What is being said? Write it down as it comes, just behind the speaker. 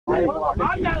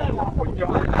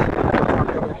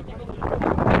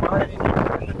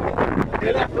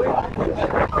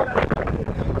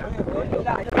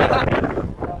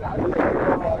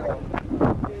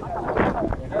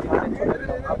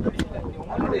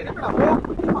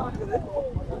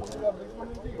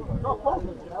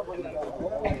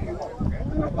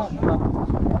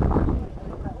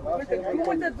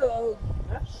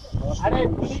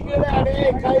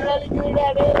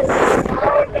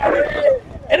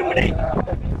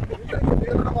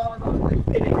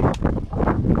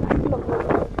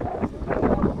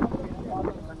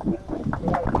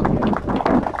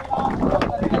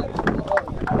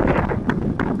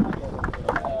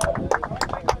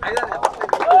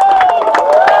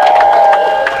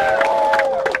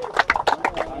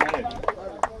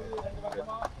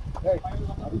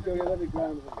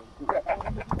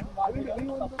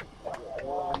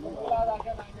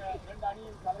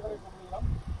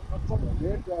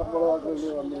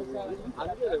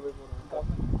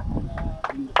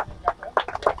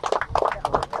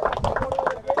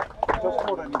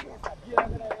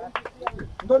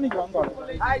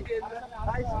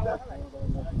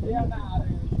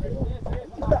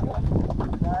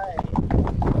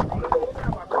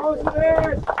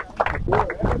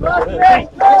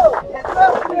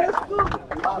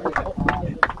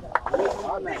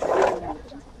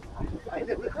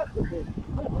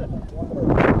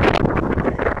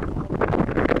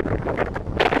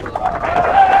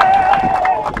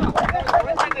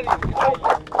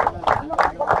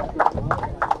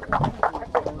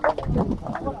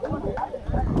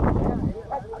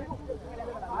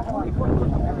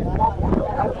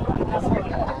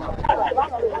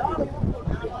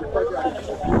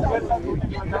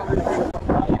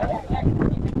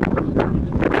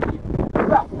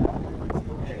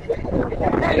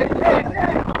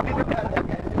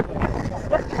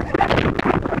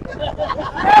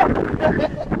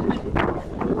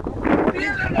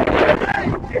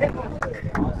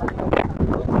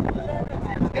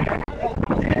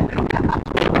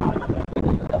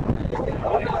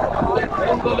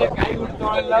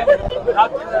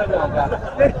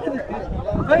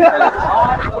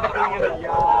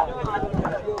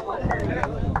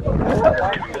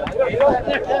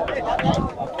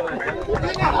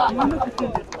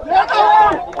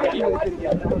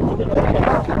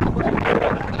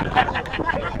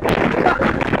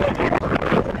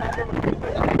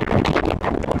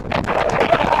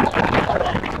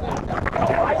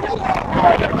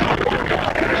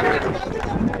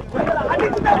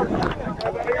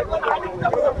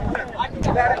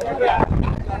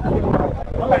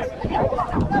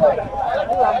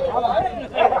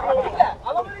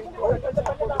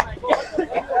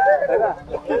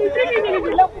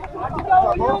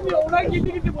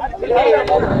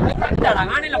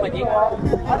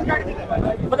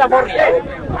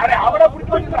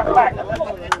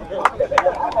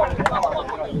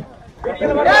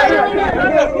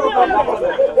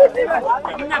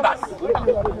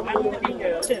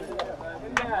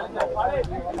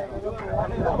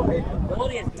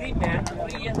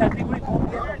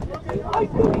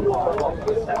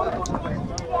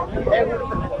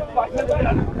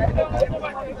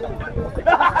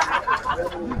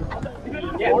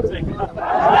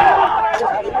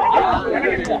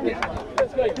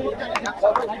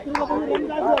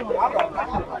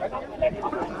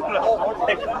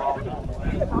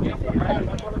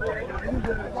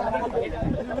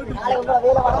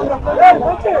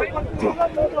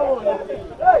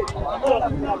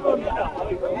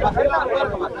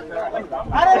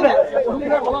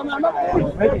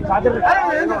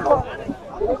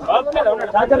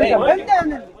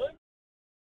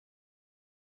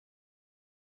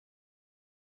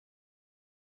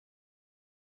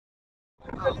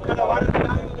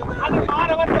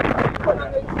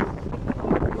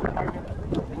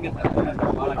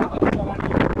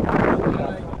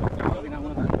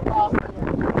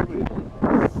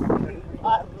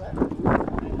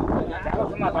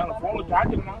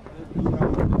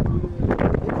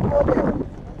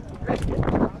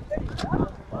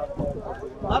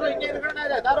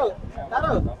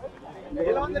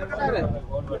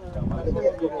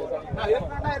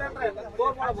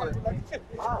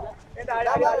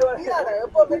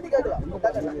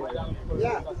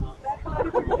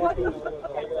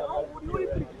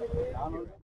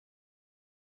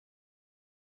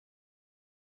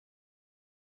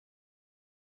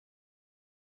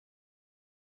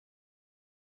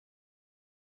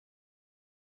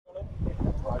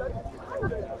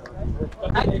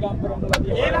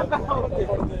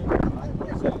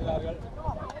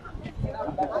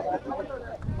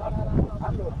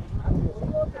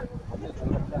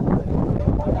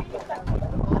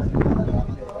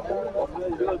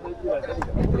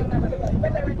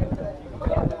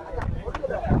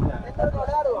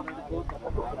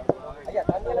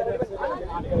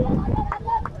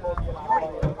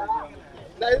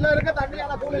இதுல இருக்க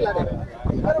தண்ணியான பூல் இல்ல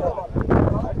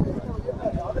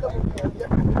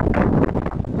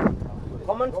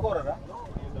கமெண்ட் ஸ்கோரரா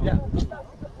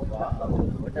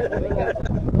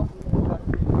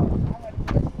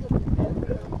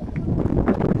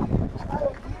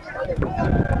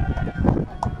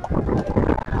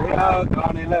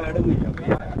காணையில எடுங்க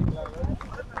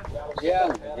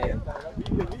ஏன்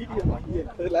வீடியோ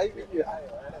லைவ் வீடியோ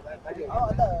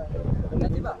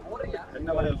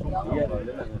என்ன வரைய சும்மா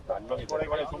கோடை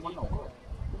வரைய சும்மா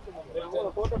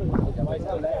போட்டோ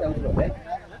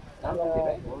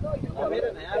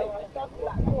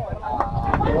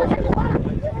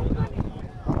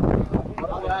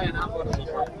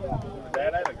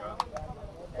எடுங்க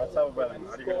WhatsApp பாருங்க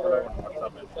அடிக்கடி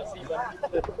WhatsApp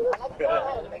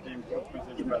டீம் குரூப்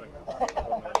மெசேஜ் பாருங்க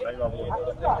லைவ்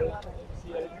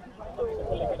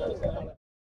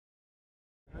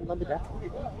வந்துட்டா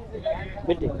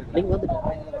வெட்டி லிங்க் வந்துட்டா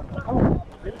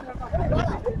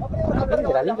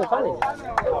லிங்க் காலேஜ்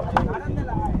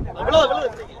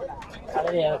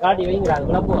காட்டி வைங்களா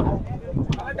அதுக்குள்ள போறோம்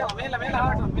மேல மேல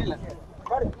ஆகட்டும் மேல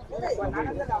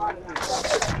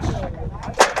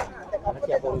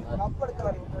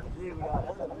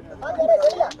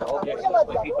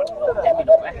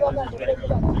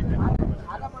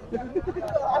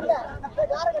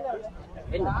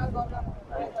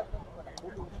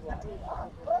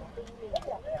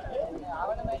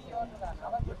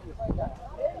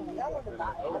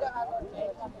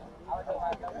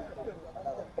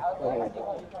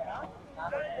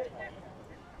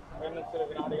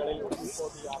நாடுகளில்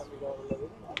போட்டி ஆரம்பிக்க உள்ளது.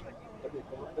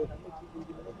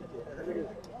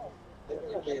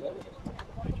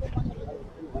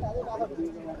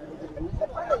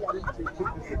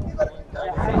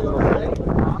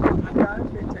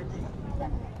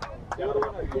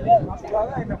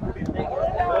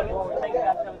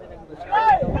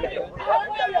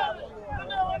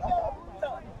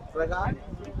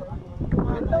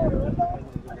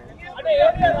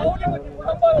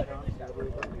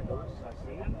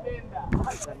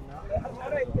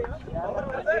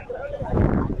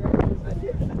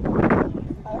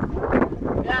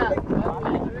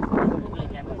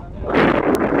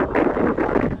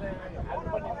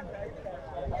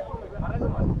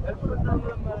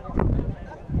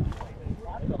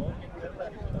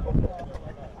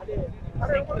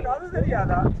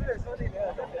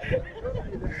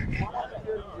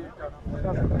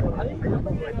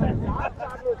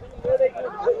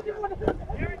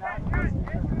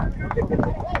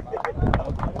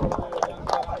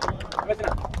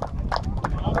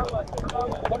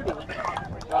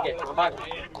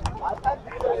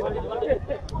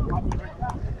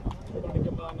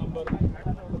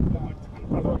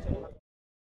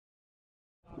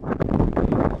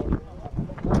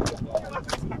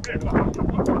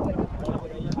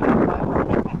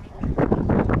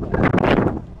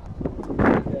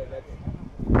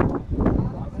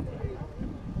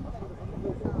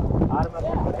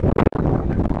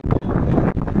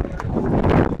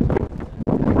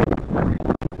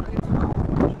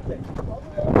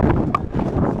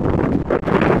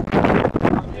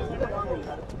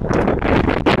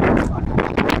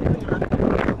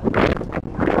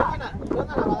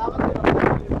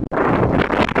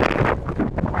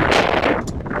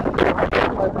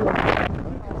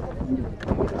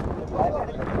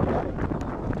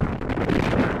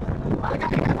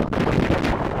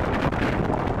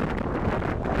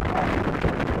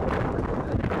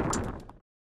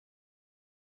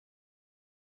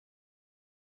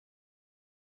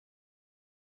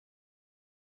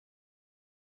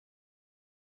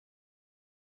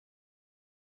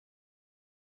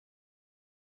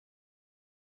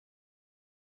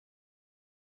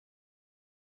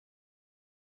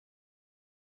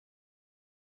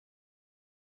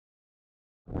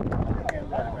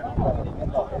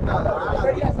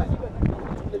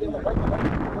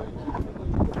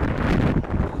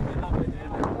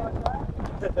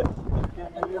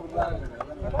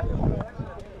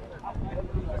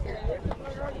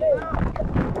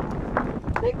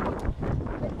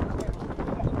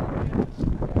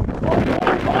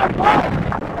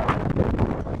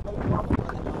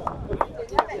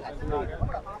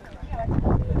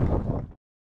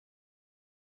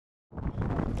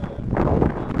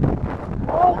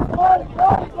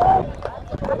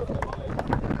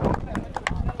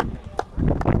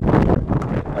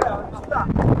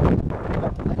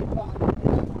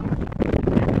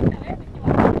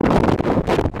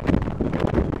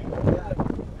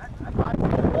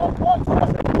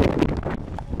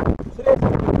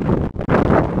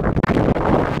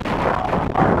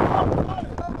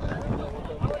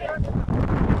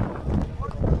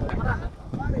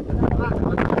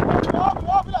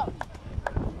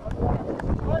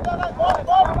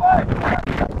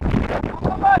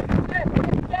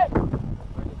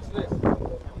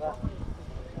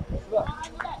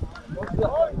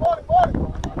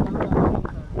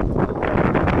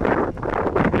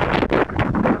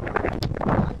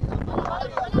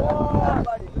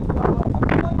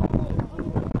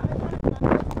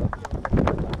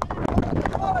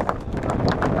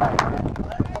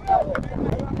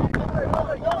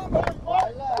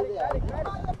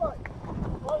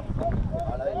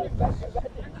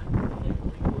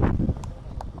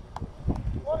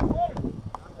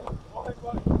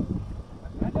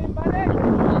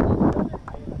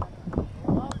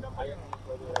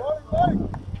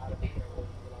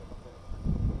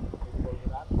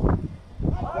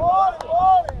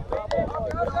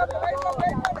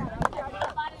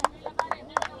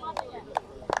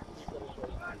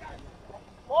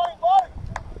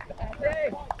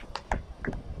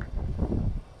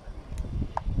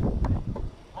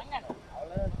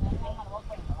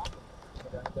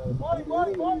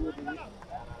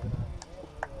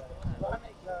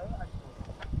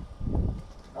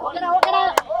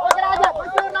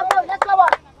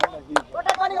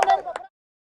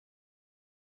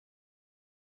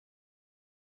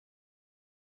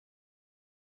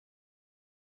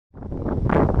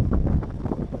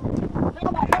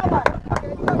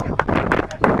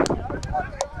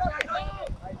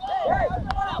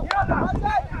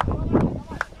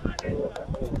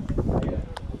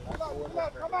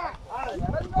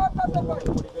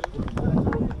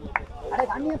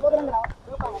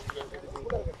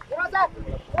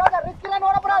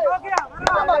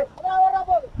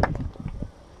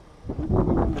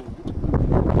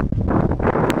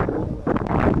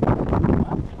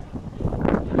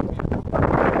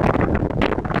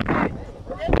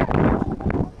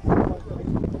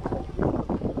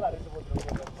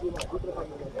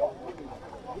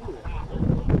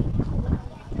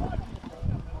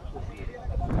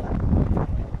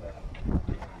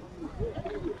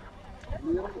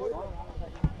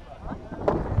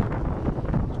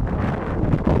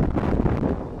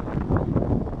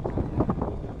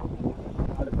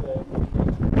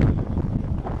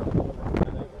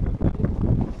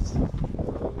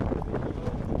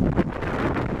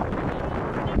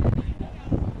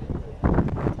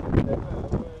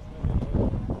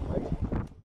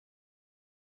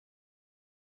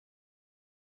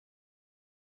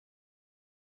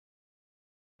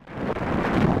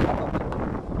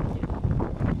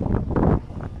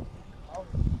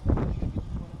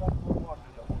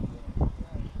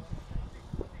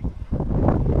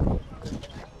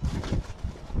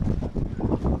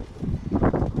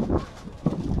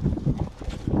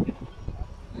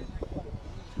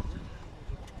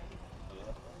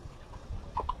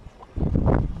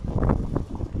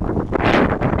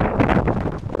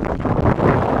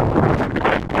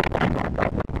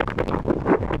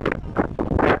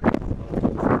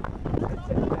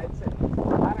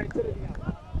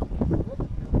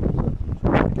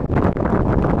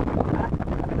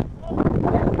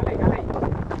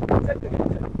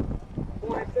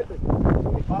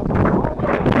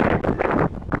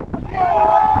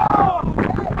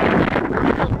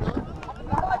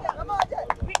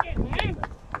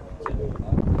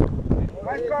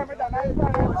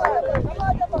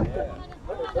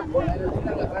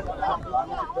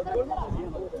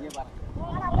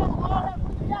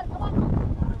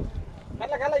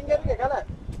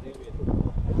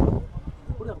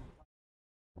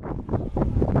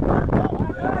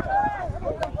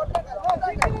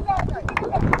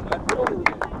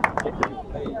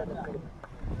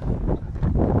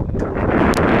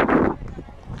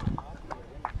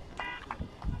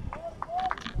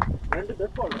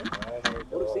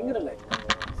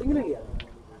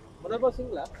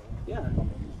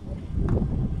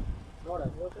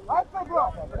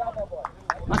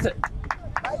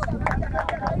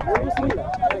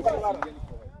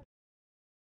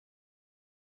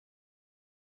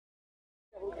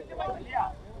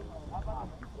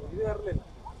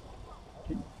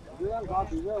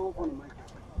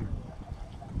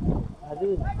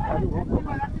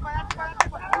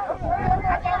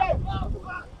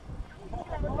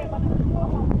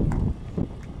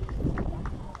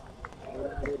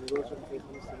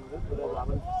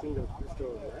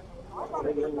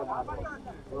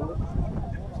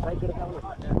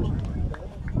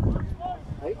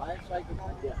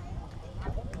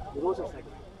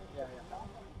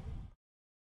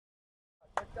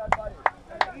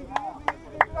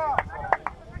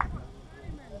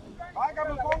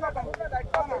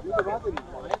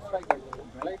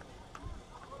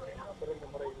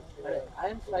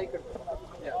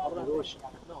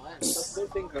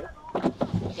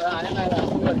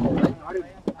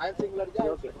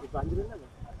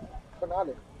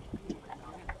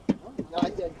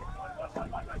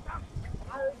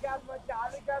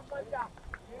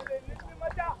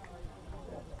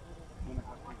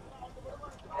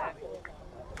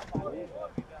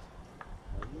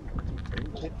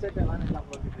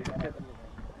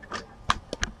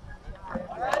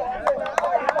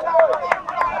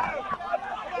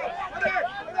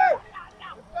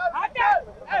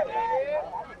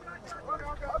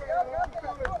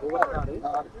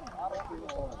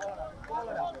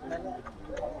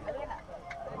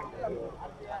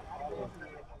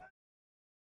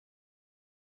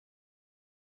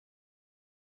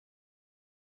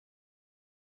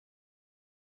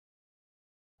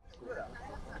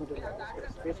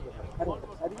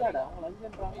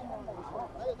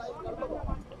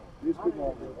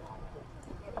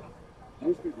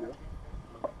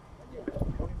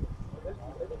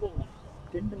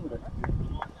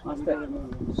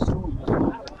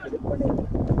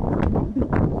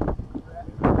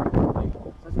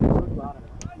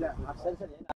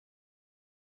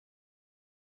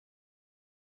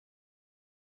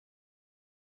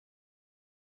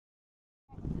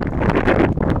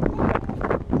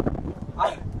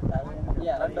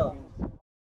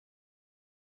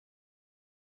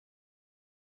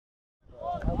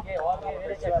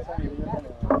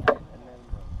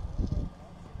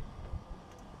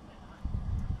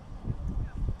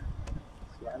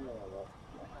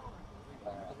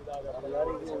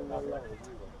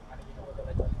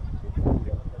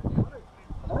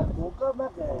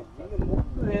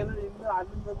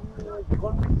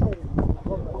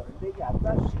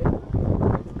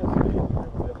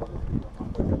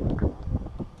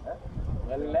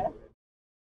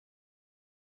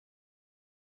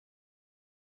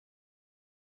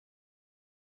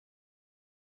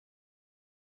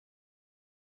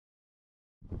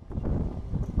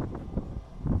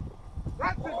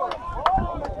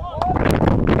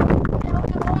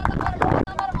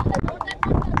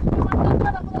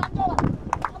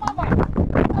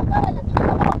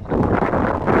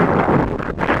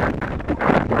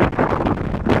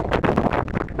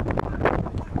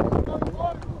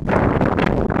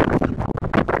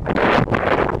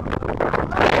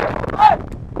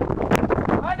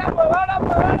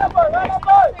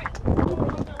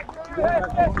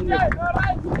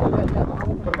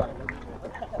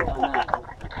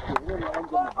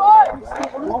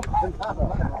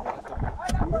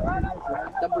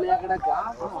 Boleh ada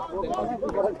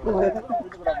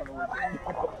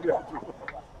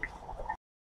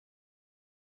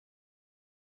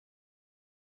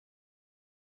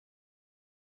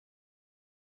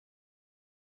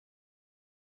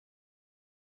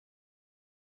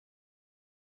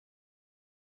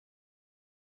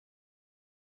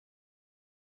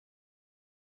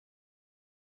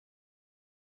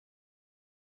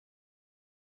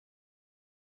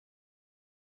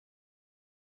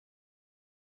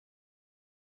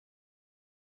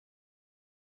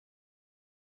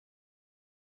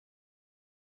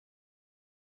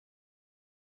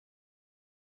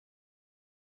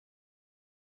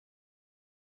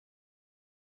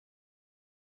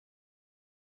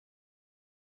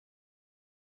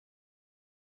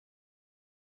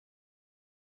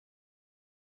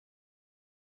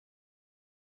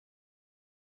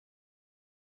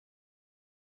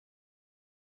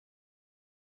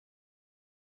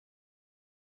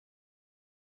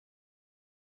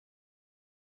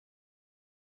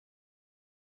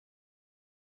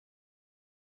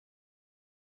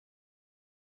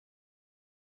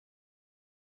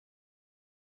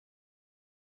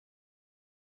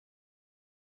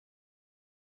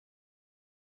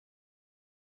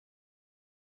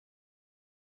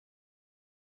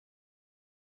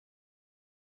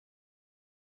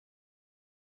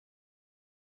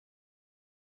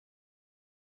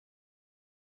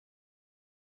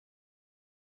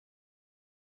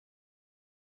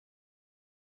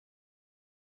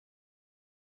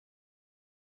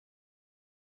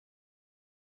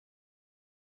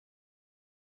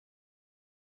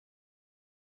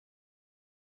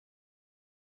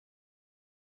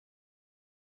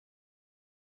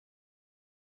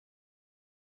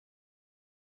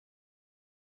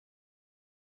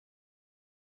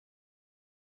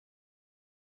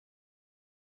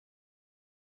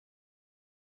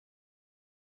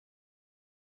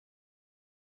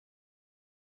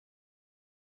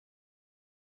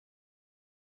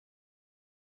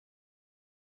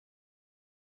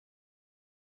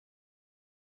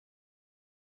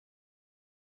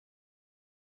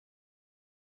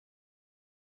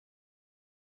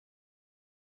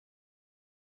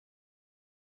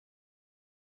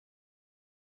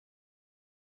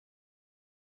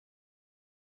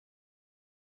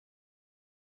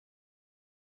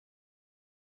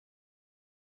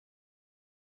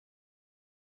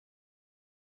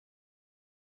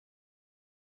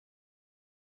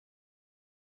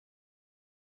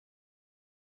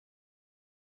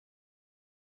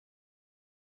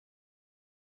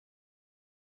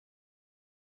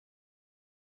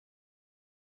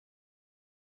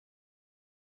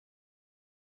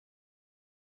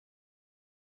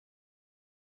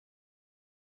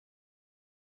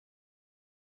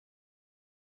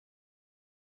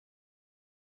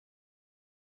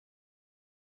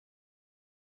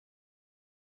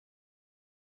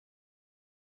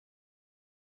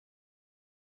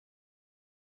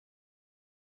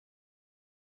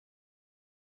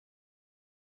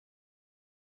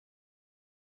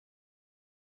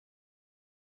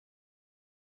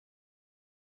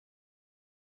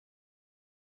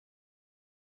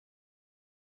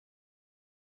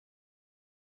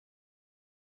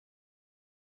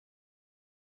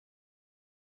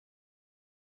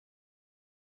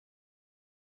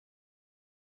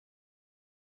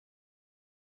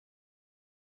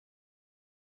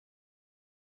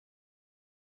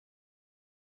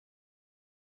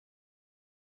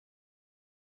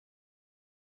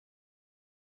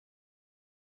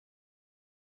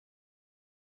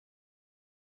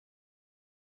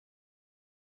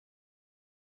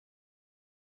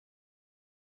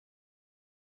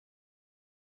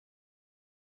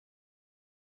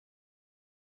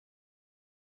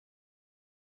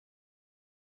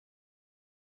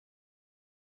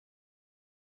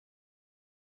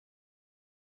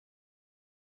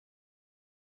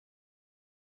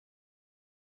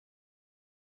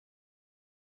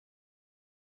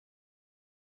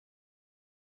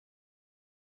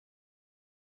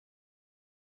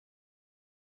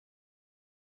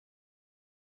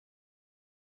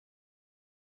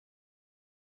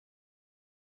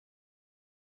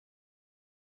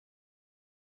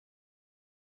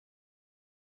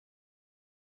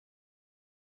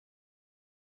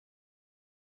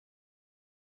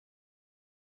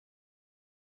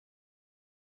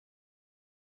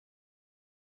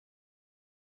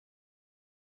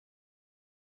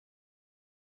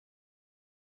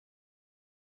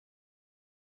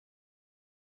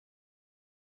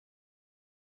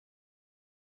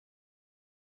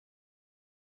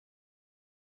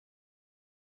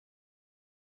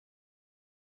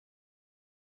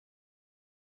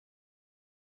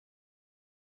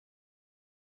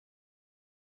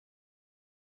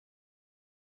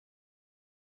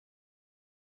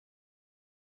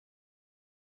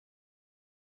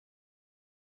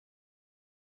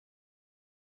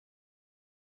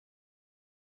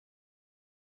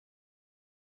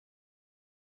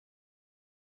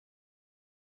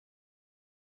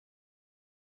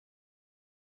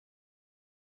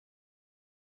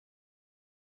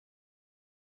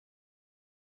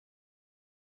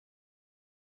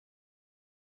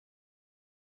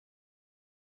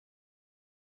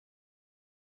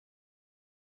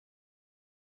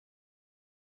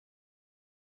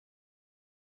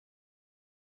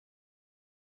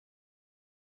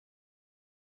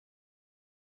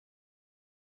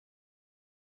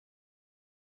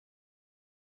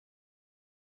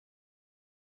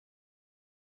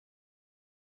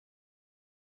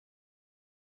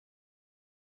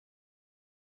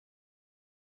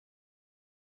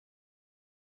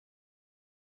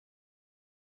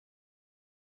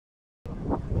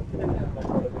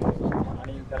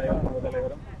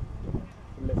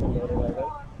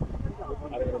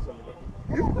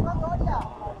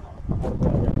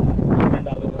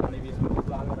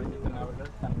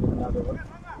இல்லாதவர்.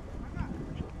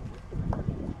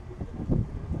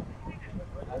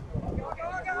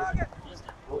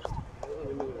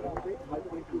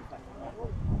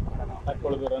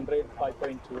 தற்பொழுது ரன் ரேட்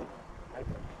 5.2.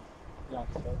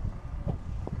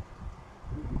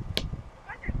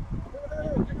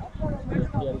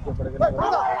 அளிக்கப்படுகிறது.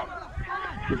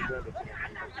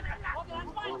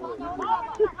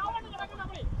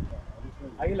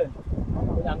 அகிலன்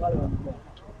அங்காள வந்து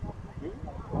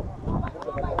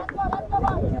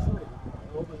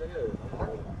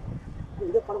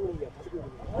இதை பண்ண முடியல.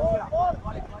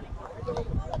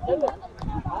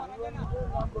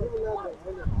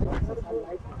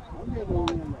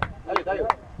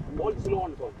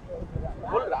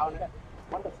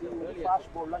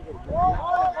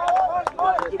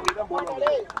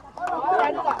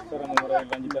 சிறந்த முறையில்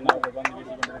ரஞ்சிதன் அவர்கள் வந்து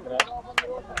வீசிக் கொண்டிருக்கிறார்.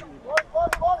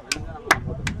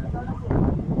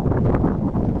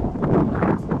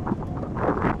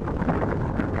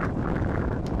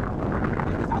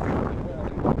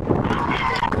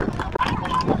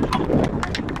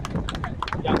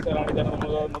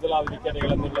 முதலாவது விக்கெட்டை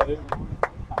இழந்துள்ளது.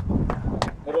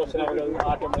 நிரோஷன் அவர்கள்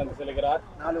ஆட்டம் இழந்து செல்கிறார்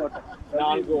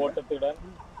 4 ஓட்டத்துடன்.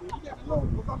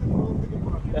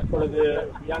 தற்பொழுது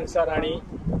யங்ஸ்டர் அணி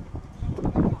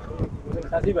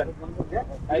சசிபன்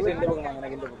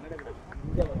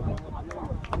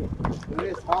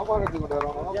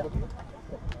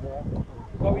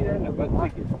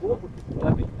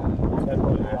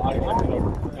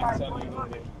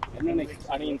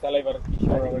அணியின் தலைவர்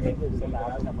கிஷோர் அவர்கள்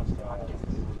செல்கிறார்.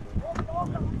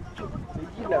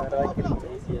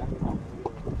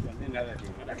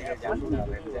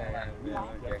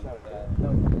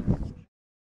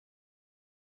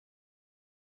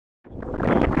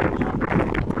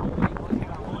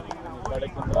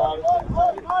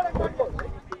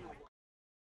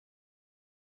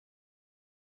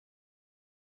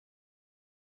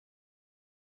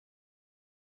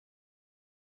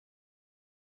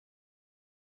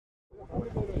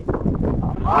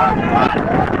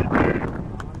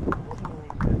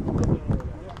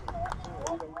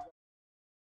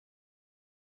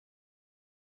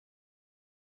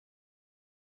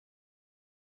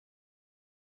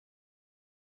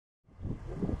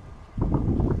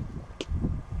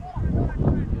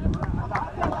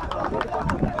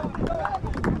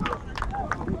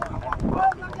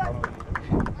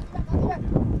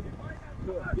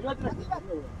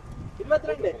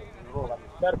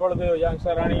 தற்பொழுது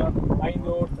யங்ஸ்டர் அணி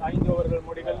 5 ஓவர்கள்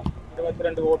முடிவில்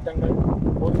 22 ஓட்டங்கள்,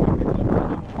 1 விக்கெட்டில்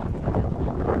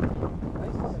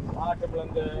ஆட்டம்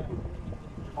இழந்த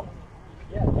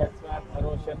பேட்ஸ்மேன்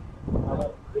ரோஷன்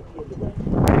அவர்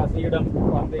சசியிடம்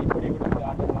பந்தை பிடிவிடுத்து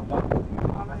ஆட்டம் இழந்தார்.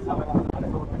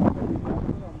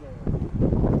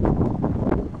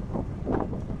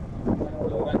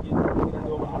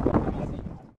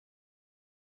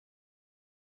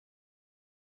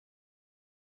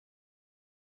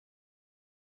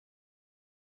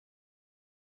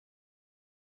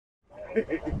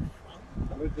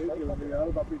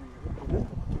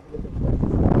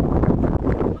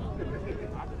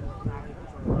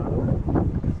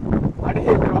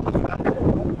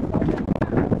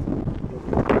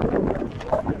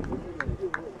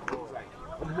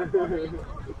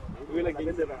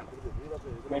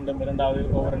 மீண்டும் 2வது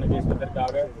ஓவர் அணி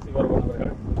வீசுவதற்காக சிவர்வன்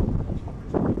அவர்கள்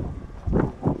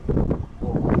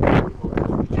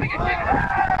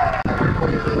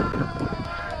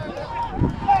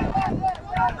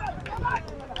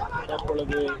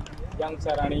தற்பொழுது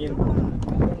யங்ஸ்டர் அணியின்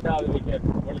 2வது விக்கெட்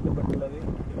ஒழிக்கப்பட்டுள்ளது.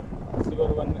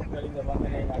 சிவர்வன் கழிந்த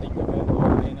பந்தினை அடிக்க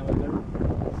முயன்றவர்கள்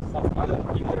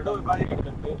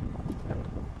எடுத்து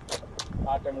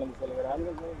ஆட்டம் இழந்து செல்கிறார்.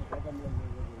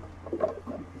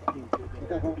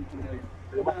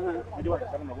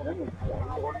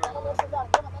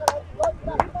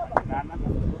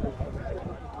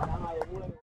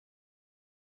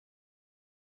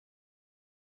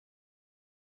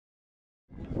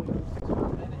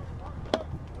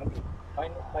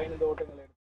 பதினைந்து ஓட்டங்கள்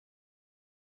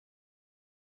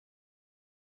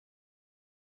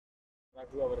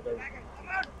அவர்கள்.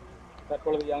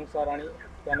 தற்பொழுது யங்ஸ்டர் அணி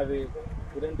தனது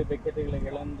 2 விக்கெட்டுகளை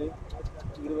இழந்து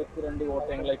 22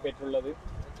 ஓட்டங்களை பெற்றுள்ளது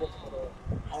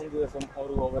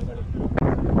 5.1 ஓவர்களில்.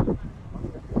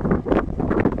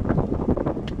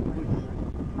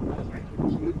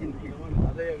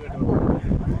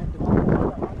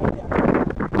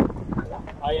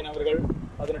 ஆயன் அவர்கள்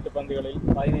 18 பந்துகளில்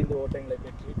 15 ஓட்டங்களை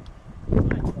பெற்று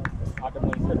ஆட்டம்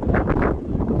செலுத்தினார்.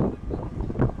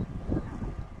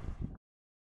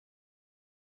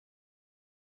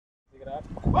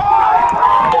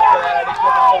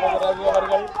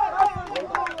 அவர்கள்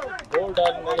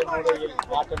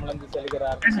ஆட்டம் இழந்து பந்து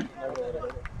செல்கிறார்.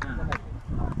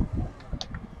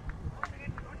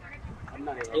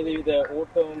 எதுவித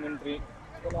ஓட்டமுமின்றி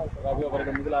ரவி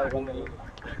அவர்கள் முதலாவது பந்தில்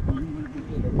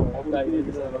அவுட்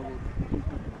ஆகியிருக்கிறார்.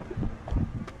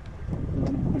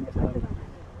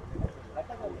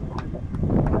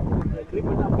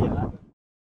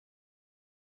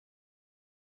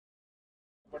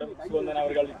 சுகந்தன்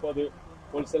அவர்கள் இப்போது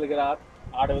உள் செல்கிறார்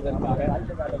ஆடுவதற்காக.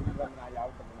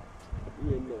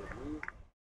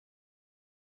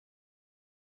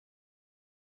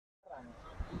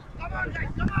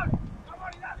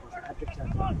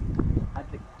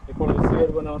 இப்பொழுது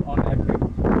சிவர்வனன் ஆன் ஹேட்ரிக்.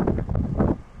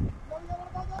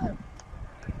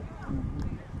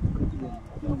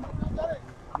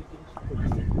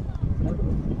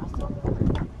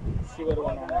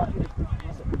 சிவர்வனன்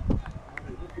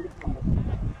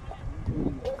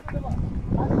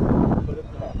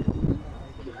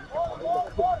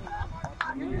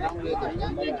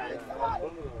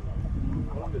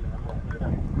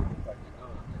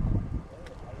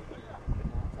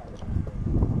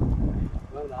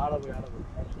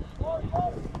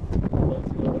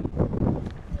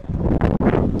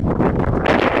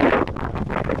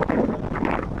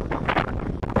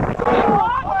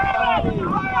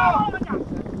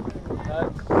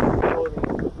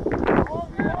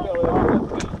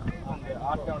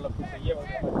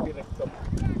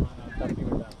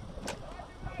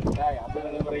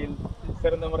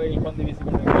சிறந்த முறையில் பந்து வீசிக்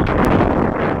கொண்டிருக்கிறார்.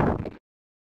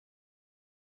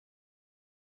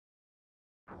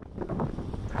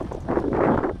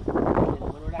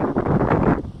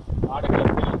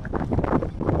 ஆடுகளத்தில்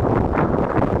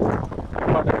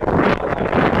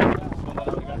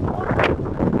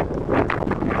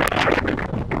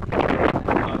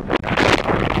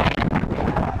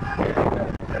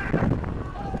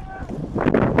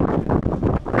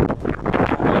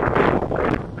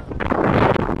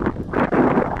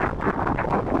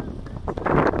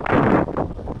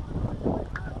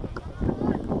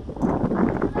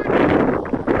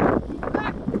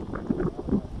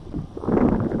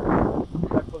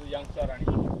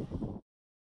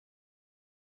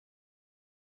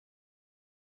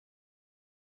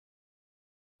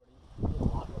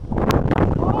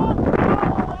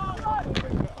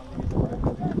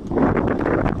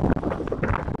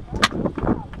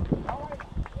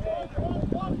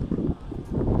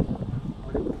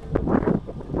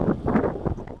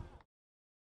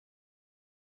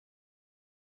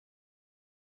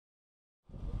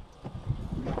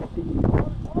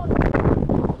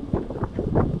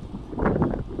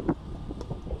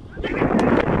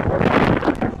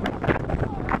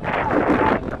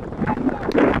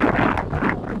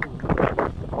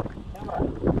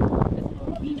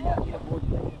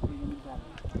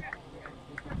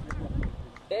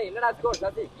என்னடா ஸ்கோர்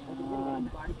சசி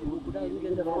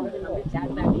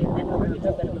சாட்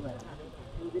பேக்ல இருந்து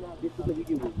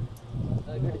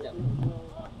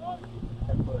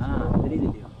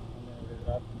தெரியுது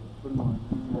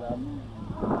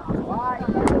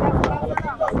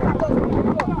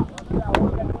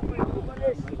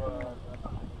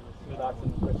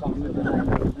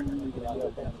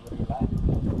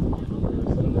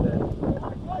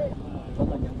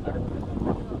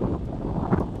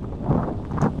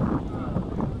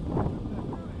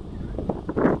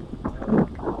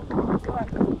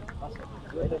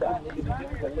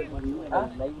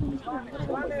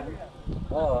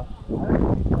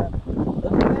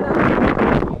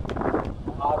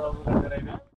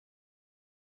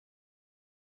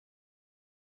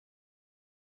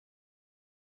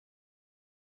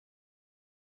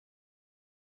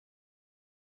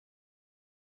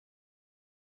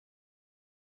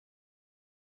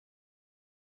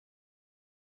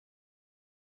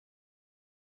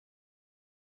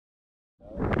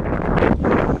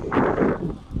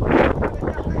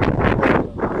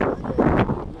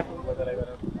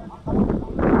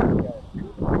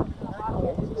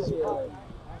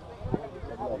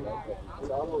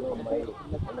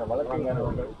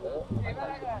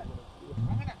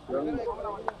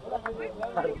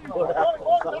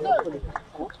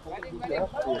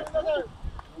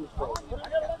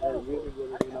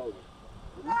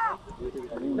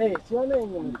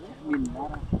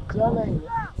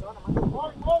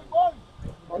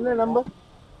என்ன நம்பர்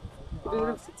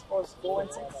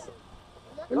 64416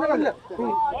 இல்ல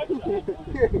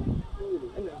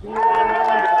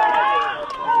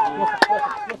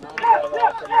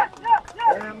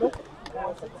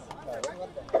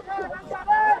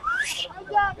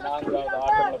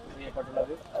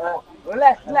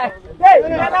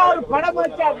படம்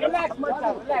மச்சான் ரிலாக்ஸ்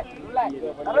மச்சான் ரிலாக்ஸ்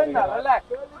அரேண்டா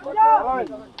ரிலாக்ஸ்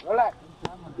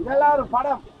இதெல்லாம் ஒரு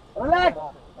படம் ரிலாக்ஸ்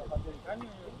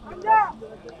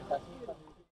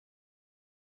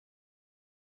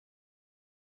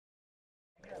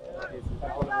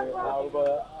உப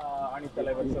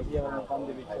அணித்தலைவர் சசியவர்கள்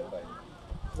பந்து வீச்சு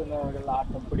சின்னவர்கள்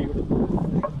ஆட்டம் பிடி கொடுத்து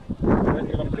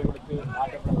பிடி கொடுத்து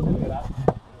ஆட்டம் நடத்துகிறார்.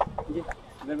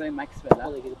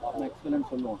 மேக்ஸ்வெல்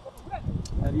சொல்லுவோம்.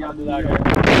 அடுத்ததாக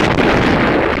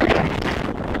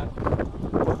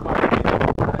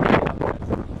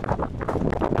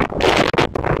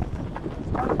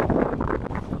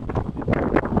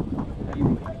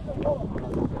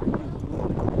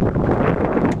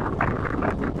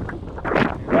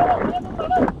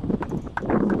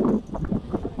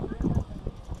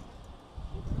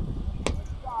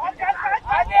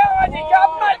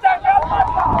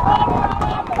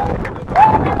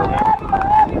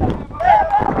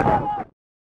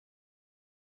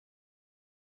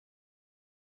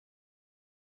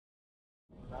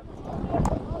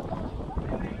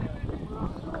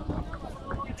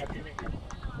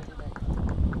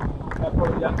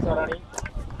தற்பொழுது யங்ஸ்டர் அணி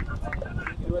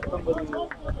 29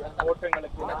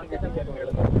 ஓட்டங்களுக்கு 4 விக்கெட்டுகள்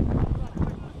இழந்தது.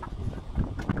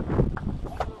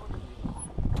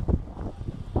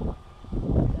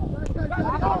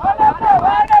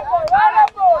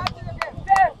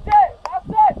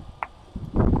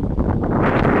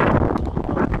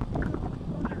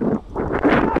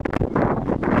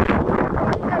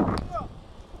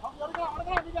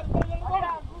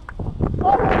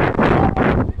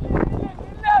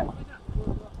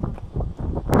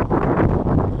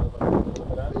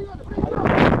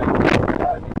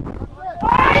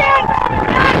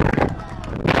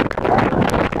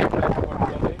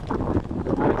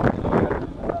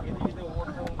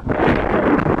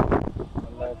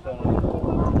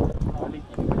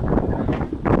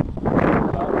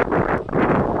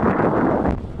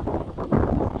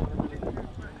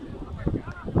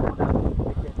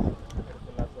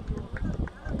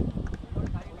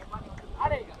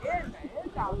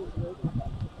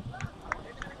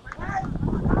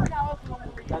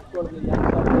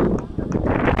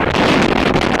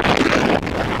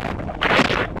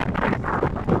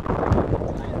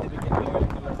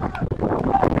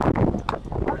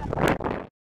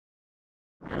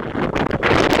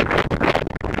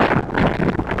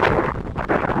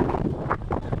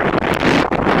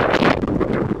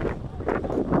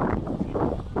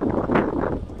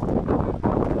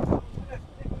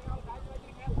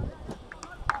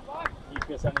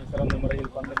 அணி சிறந்த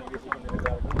முறையில் பந்தனை வீசிக்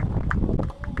கொண்டிருக்கிறார்கள்.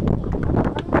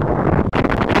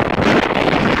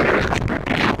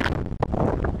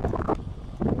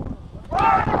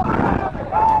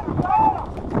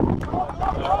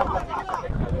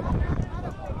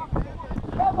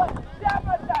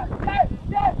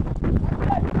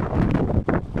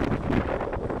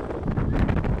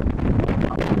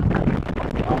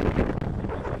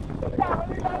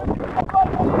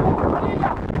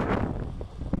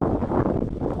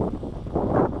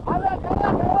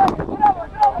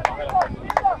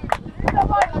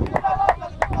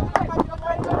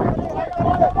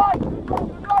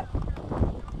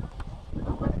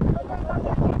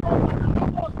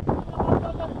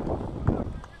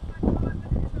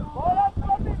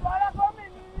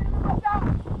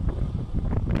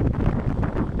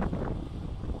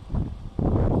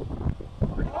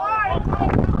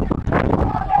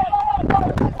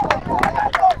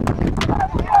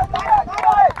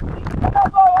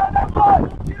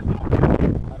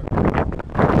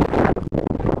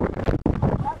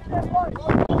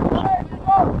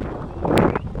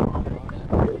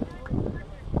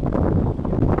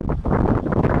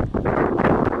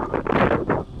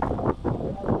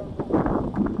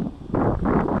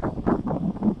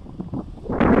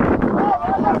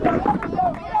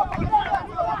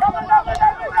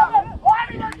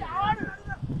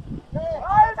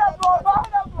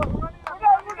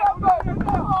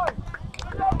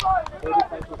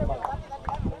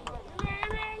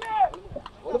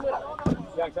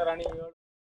 யங்ஸ்டர் அணி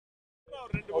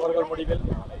ஓவர்கள் முடிவில்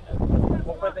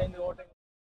 35 ஓட்டங்கள்.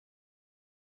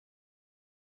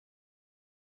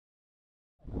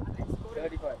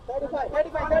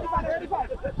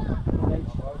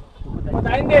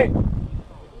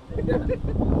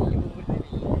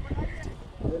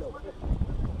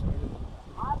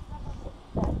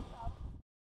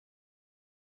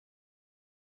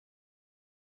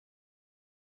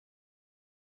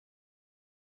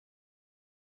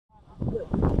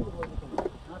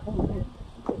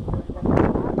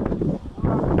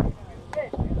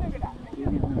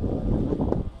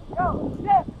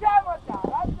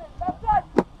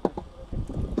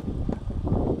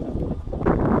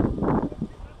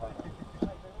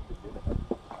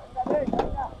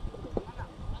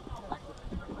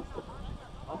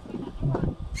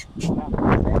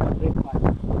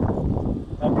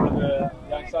 தற்பொழுது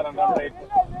யங்ஸ்டர் ரன் ரேட்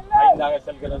 5 எளிதாக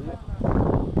செல்கிறது.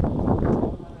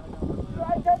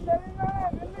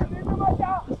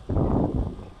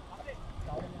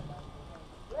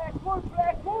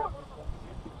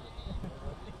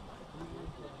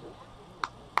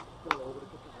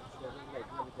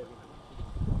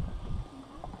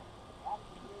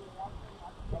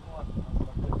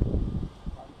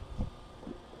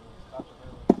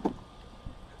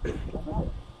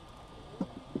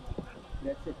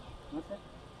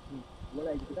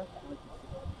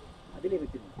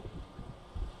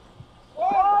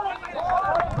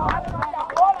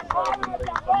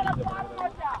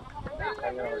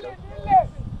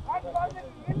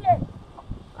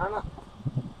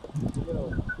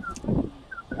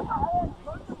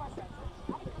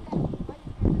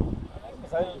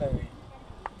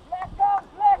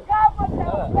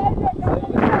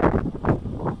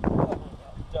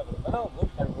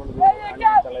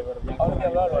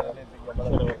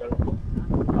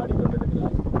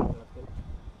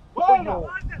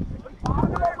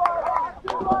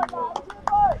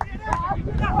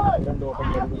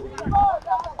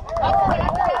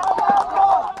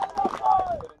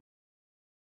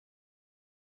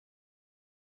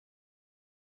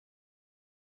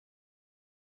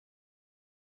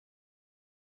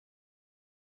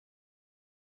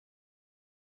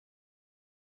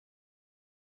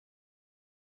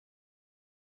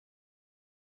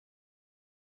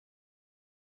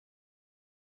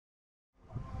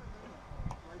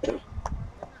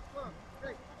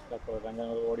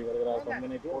 ரங்கநாதன் ஓடி வருகிறார்,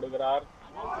 பந்தினை போடுகிறார்.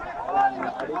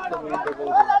 அடித்து மீண்டு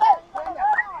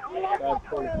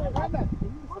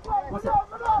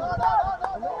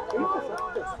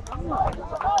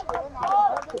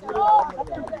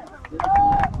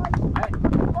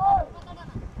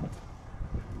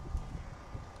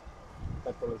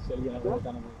தற்பொழுது செல்கிய நகர்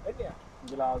தனது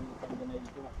முதலாவது பந்தினை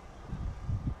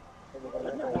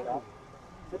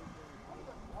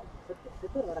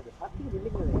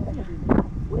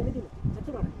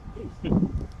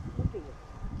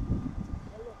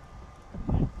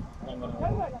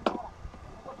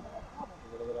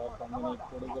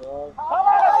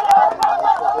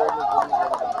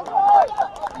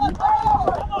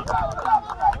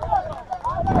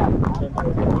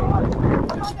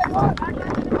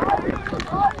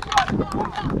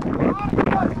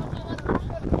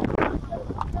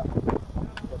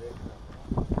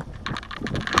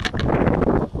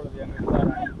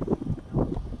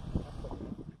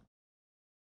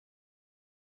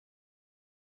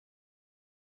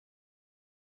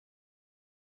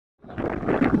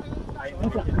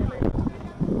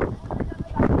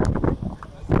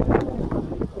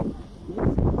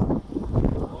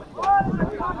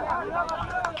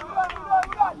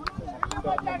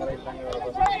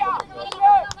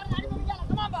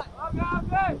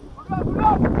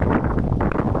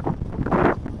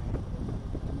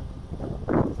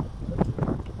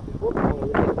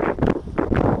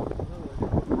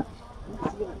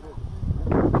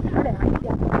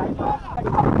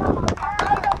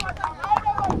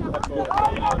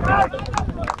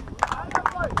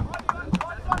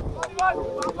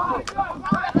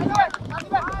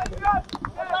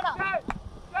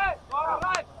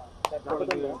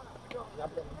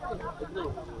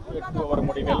ஓவர்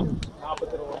முடிவில்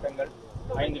 40 ஓட்டங்கள்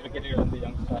 5 விக்கெட்டுகள் வந்து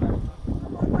யங்ஸ்டார்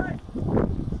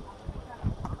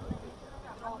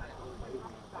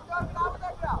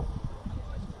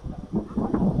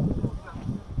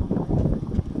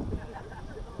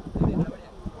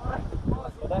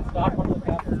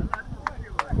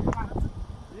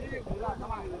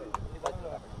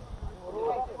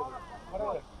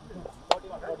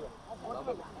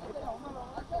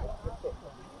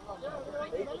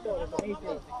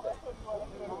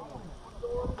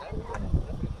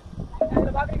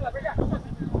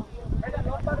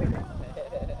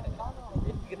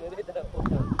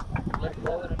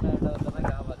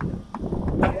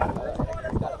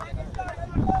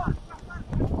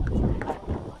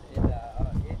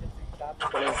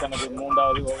தனது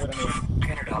மூன்றாவது ஓவரினை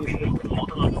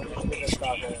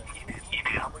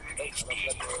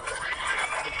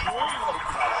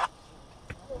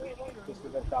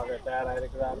தயாராக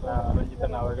இருக்கிறார்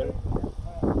ரஞ்சிதன் அவர்கள்.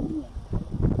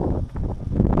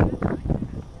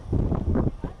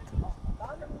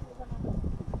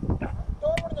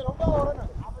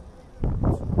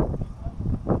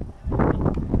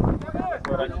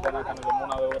 ரஞ்சிதன் தனது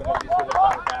மூணாவது ஓவரினை வீசுவதற்காக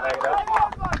தயாராகிறார்.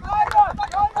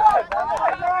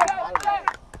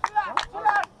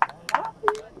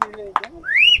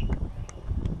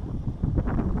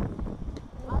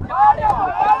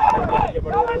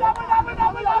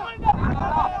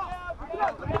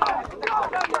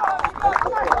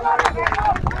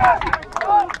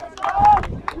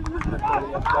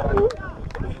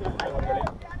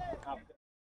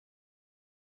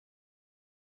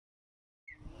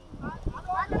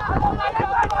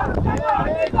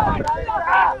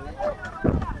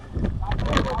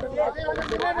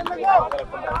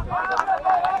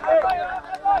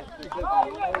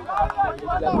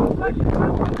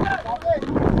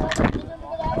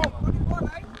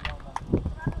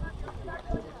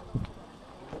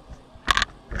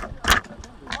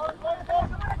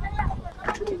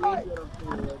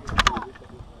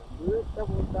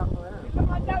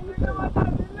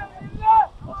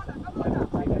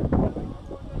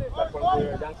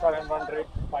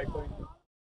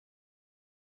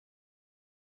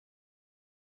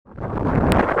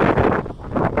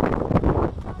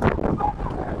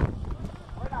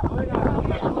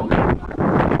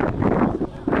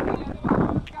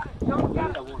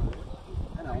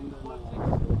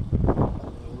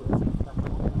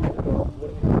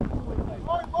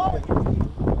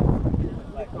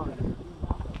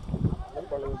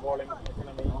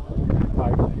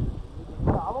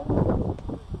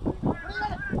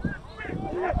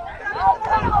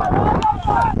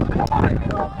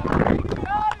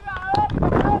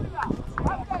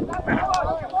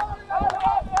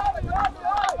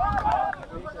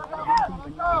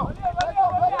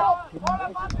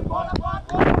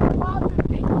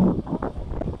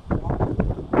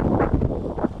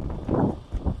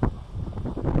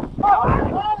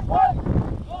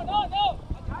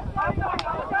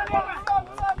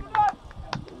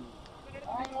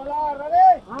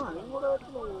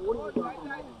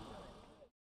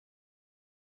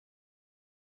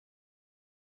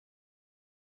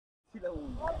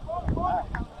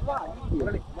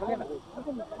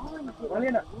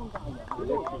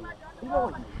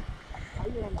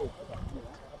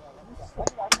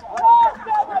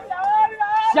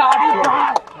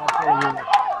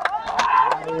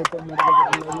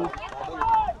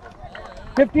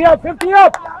 Fifty up, 50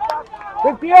 up,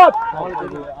 50 up.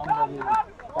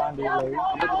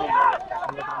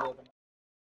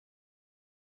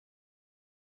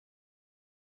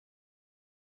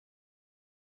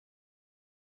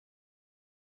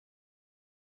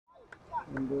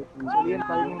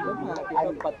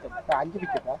 Aഞ്ച്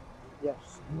വിക്കറ്റാ?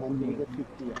 Yes.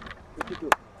 50.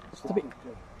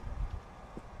 52.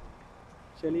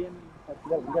 Chilean.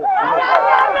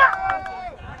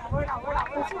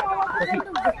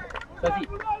 Sasi.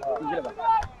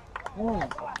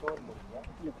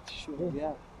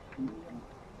 Yeah.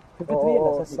 53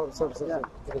 അല്ല Sasi.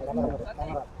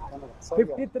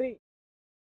 53.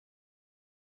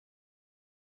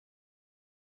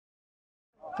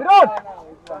 Sirot.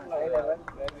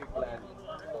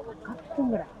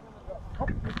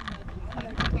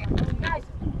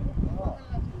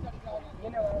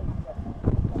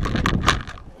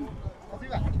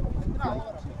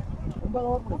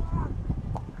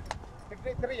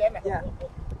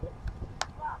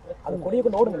 அது கொடியை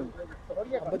கொண்டு ஓடுங்க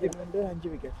 52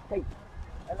 5 விக்கெட்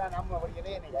எல்லாம் நம்ம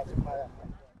படிக்கவே இல்லை சும்மா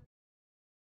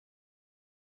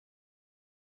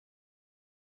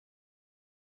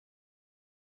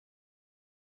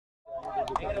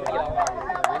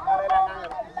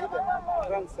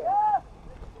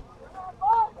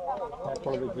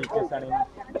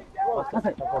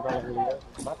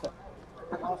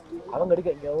அவங்க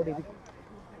அடிக்க இங்க ஓடி இருக்கு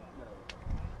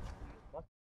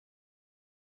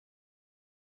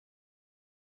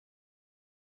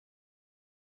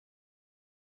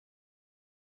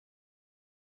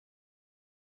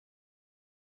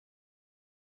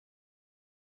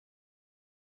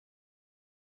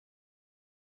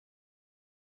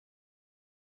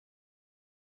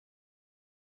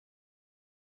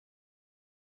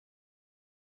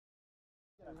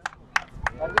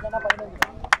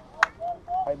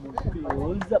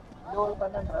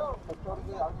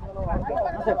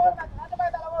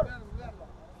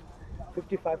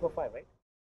 $55 for 5, right?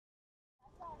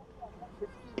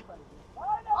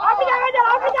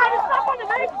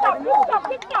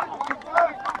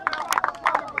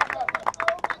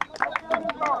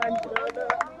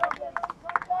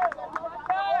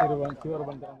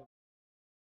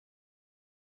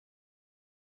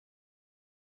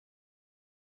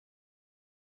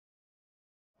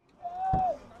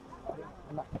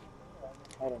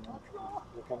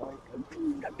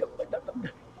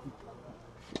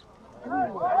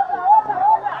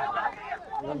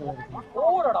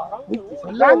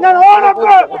 Langan orang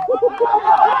bro.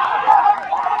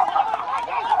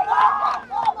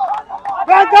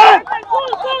 Langan.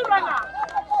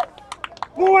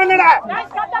 Move on dah.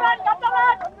 Kataran.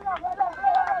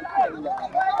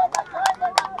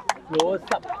 Close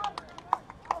up.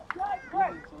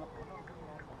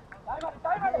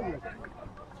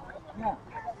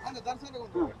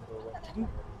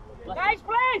 Guys,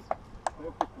 please.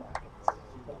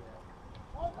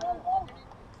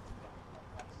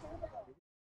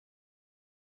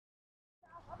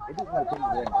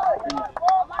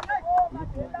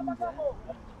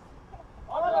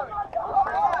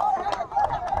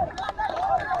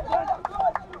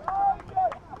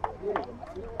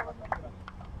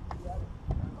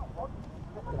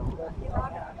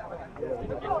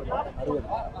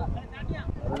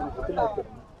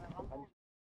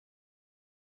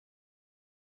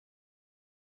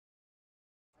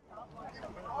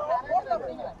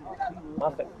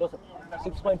 Master, close up.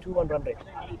 6.21 run rate.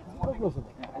 Close up.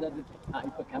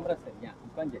 இப்போ கேமரா சரியா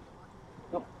உட்காந்து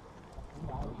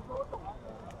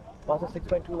Master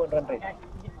 6.21 run rate.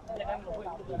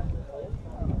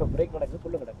 இப்போ பிரேக் நடக்குது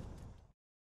ஃபுல்லு நடக்குது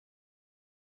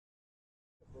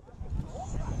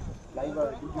live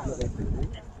digital write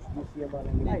CMR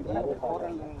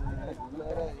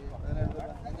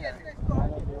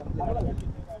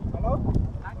hello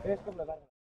ஃபேஸ்புக்ல தான்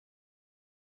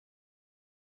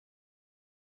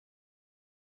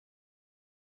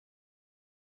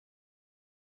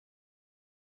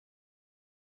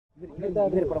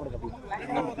இது படம் எடுக்க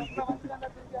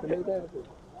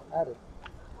யாரு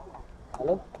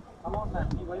ஹலோ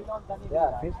நீ வெளியில தண்ணி யா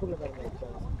ஃபேஸ்புக்ல பாருங்க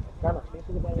காணோம்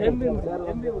ஃபேஸ்புக்ல பாருங்க MP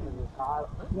car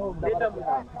no data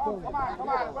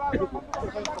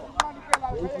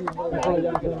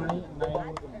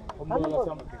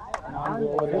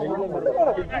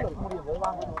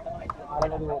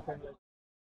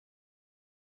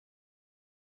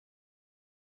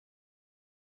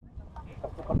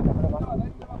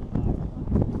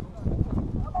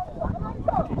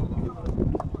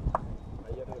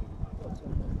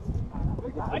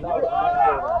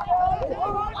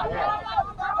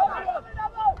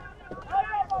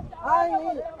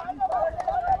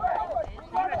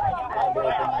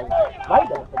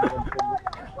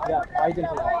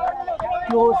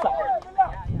close up.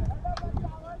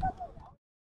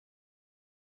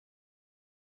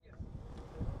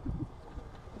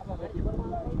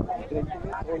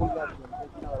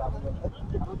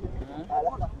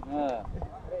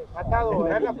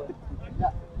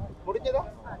 முடிஞ்சதா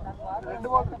ரெண்டு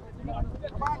பால்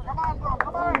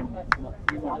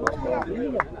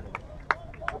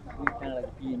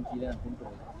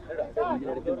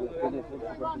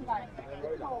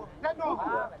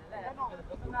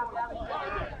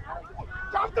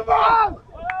Jump the ball!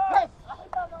 Yes!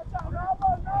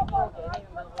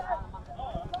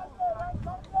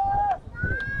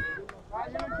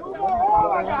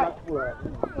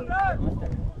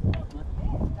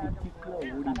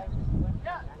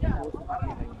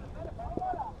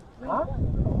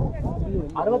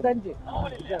 அறுபத்தஞ்சு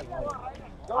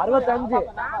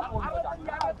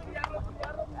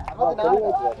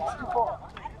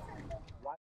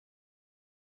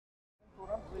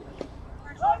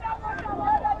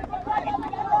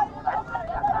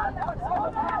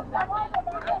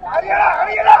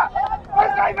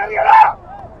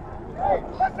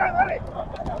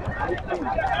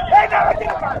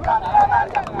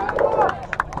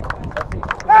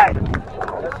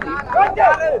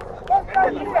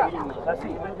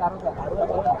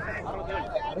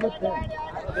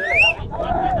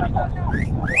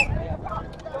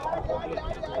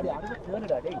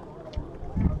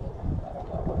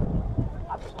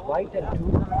White and two.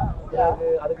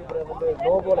 அதுக்கு வந்து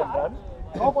no ball and run.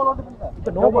 No ball ஓட்டு பண்ணு. இப்ப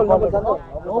no ball கால்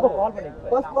பண்ணி.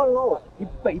 First ball no.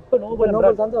 இப்ப no ball and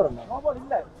run. தந்து வரணும். No ball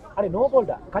இல்ல. அடே no ball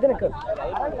டா. கஜனுக்கு.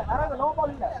 அரங்க no ball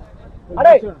இல்ல.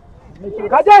 அடே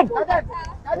கஜன்.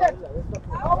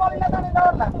 No ball இல்ல தானே இந்த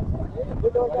வரல.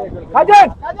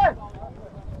 Gajan. Gajan.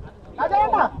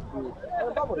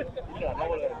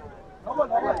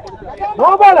 No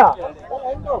ball.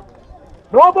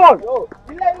 No ball.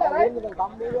 இல்ல ரைட்.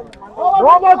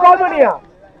 No ball கால் பண்ணியா?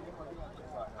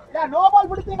 யா no ball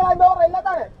பிடிச்சீங்களா இந்த ஓவர் இல்ல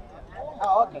தானே?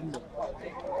 Okay.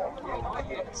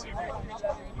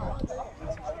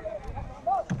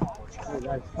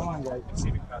 Come on guys.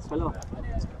 Hello.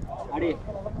 அடே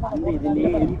அந்த இதுலயே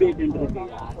எம்பேட் இருக்கு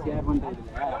ஷேர் பண்றதுல.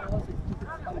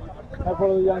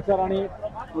 அப்பொழுது யங்ஸ்டர் அணி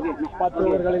 10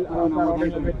 ஓவர்களில் 66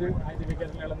 ரன்கள் பெற்று 5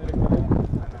 விக்கெட்டுகள் இழந்திருக்கிறது.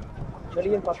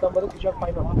 செலியன் 19 கிஷோர்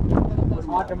 5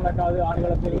 ஆட்டமிழக்காது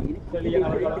ஆடுகளத்தில் செலியன்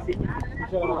அவர்களும்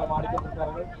கிஷோர் அவர்களும்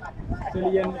ஆடிக்கொண்டிருக்கிறார்கள்.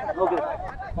 செலியன்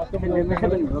 19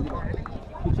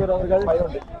 கிஷோர் அவர்கள்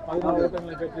 16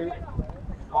 ஓட்டங்களை பெற்று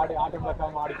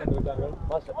ஆட்டமிழக்காமல் ஆடிக்கொண்டிருக்கிறார்கள்.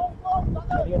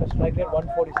 Chezhiyan strike rate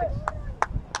 146.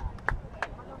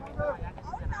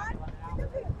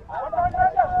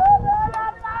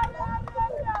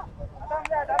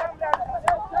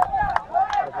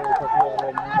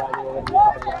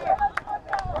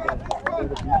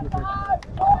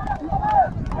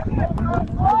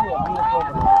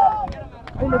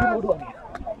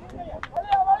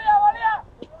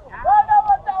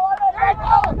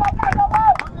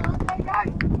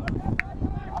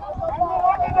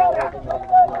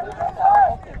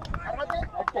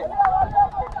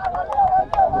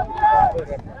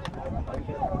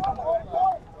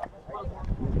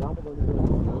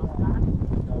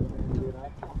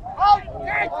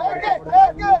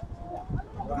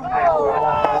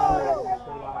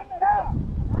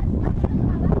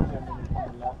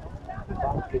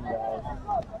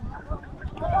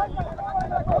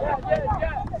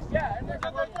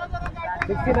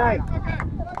 69.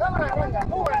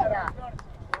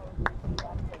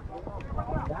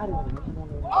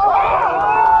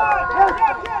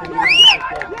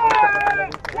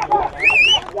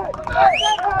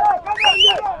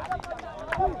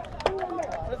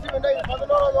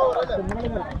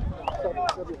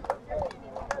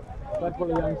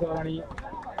 தற்பொழுது அன்சார் அணி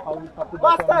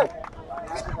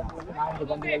 4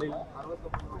 பந்துகளில்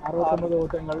 69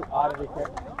 ஓட்டங்கள் 6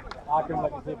 விக்கெட். ஆட்டம்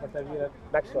செய்யப்பட்ட வீரர்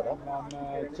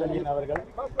செலியன் அவர்கள்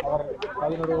அவர்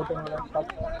 11 ஓட்டங்களுடன்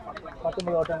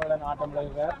 19 ஓட்டங்களுடன் ஆட்டம்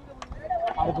இழந்தார்.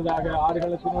 அடுத்ததாக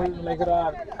ஆடுகளத்தினுள்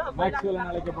நுழைகிறார் மேக்ஸ்வெல் என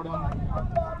அழைக்கப்படும்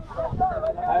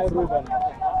ரூபன்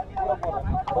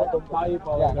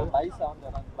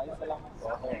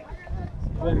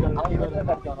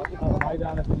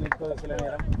மைதானத்தில் நிற்பது சில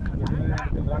நேரம்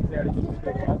ரன்ஸை அடித்து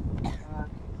வருகிறார்.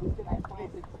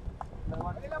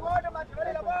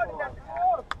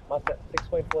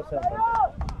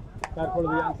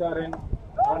 தற்பொழுது அன்சாரின்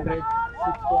ரன் ரேட்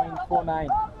 6.49.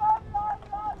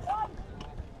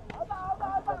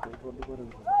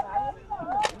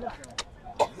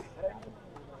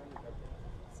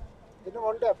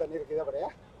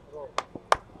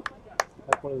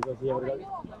 தற்பொழுது சசி அவர்கள்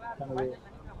தனது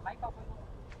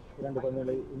 2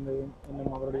 பந்துகளை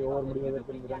இன்னும் அவருடைய ஓவர்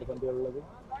முடிவதற்கு 2 பந்துகள் உள்ளது.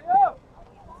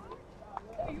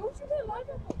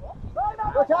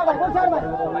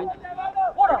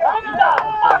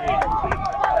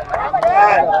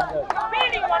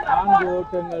 நான்கு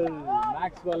ஓட்டங்கள்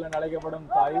மேக்ஸ்வெல் என அழைக்கப்படும்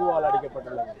தாயுவால்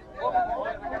அடிக்கப்பட்டுள்ளது.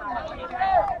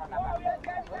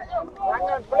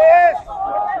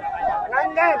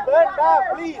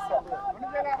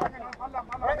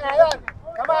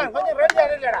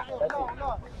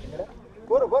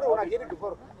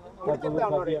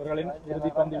 அவர்களின் இறுதி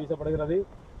பந்து வீசப்படுகிறது.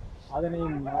 அதனை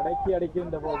மடக்கி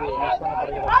அடிக்கின்ற போது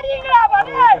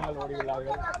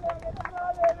ஓடியுள்ளார்கள்.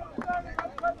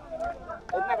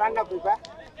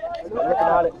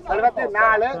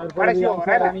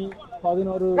 அணி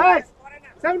 11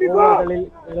 ஓவர்களில்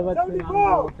 74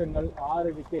 ஓட்டங்கள் 6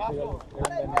 விக்கெட்டுகள்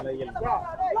இழந்த நிலையில்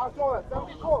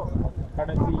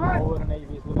கடைசி ஓவரினை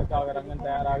வீசுவதற்காக ரங்கன்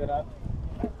தயாராகிறார்.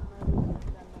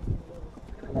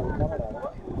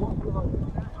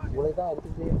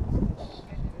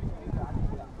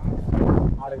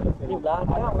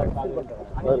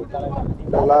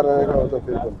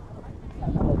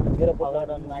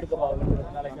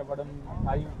 அழைக்கப்படும்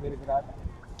ஆய்வு இருக்கிறார்.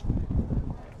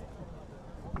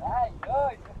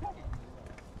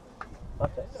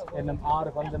 இன்னும் 6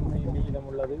 பந்து மீதம்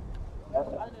உள்ளது.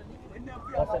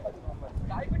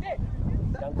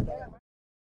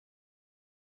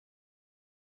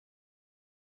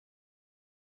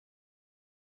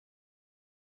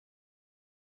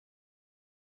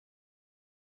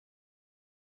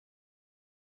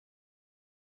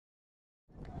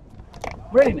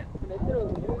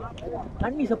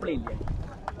 தண்ணி சப்ளை இல்லையா?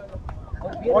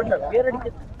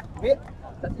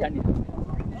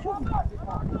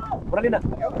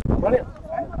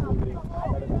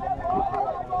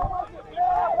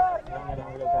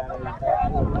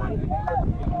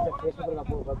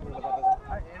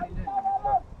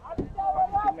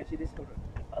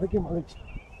 அதுக்கே மகிழ்ச்சி.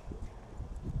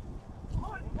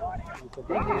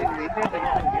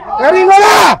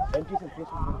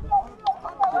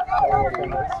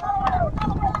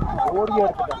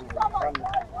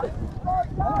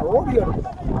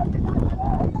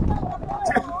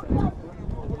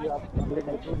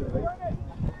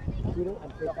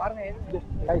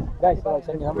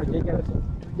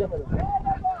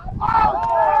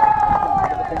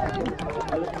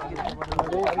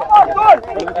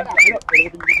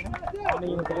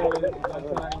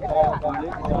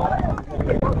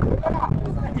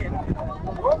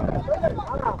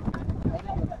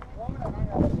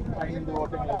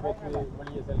 ஓட்டங்களை பெற்று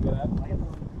வெளியே செல்கிறார்.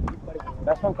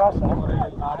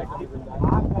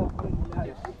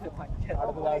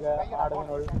 அடுத்ததாக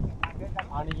ஆடுவனுள்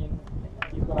அணியின்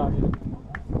கீப்பராக இருக்கும்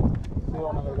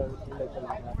சிவன் அவர்கள் உள்ளே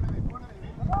செல்கிறார்.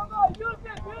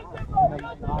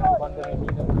 4 பந்துகள்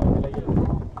மீதமுள்ள நிலையில்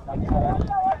அன்சார் அணி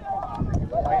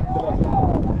 5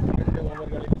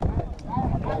 ஓவர்களில்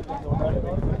 25 ஓட்டங்களை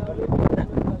வென்றுள்ளது.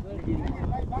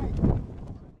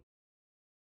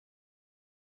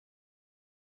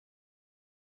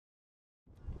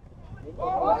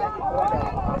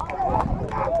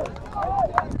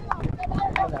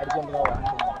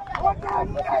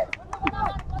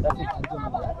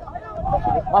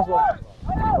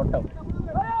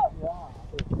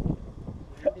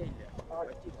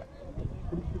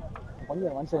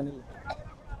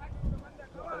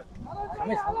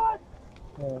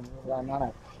 நானா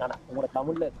உங்களோட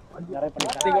தமிழ்ல நிறைய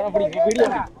பண்ணி வீடியோ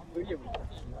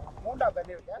மூண்டா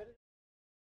பண்ணிருக்கேன்.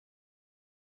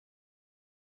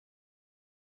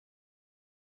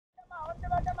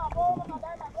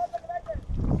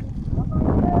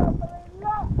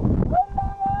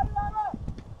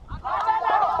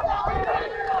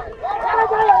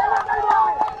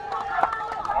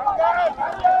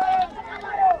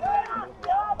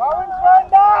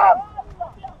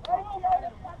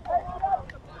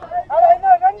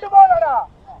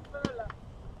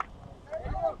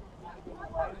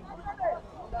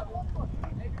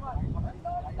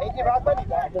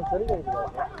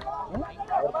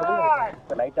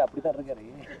 லைட்டா அப்படிதான் இருக்காரு.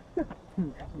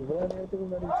 இவ்வளவு நேரத்துக்கு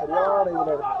முன்னாடி சரியான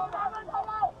இதுல இருக்கு.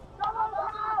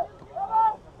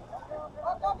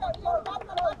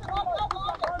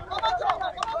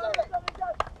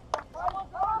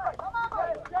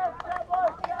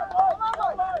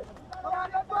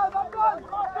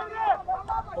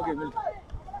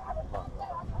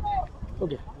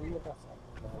 ஓகே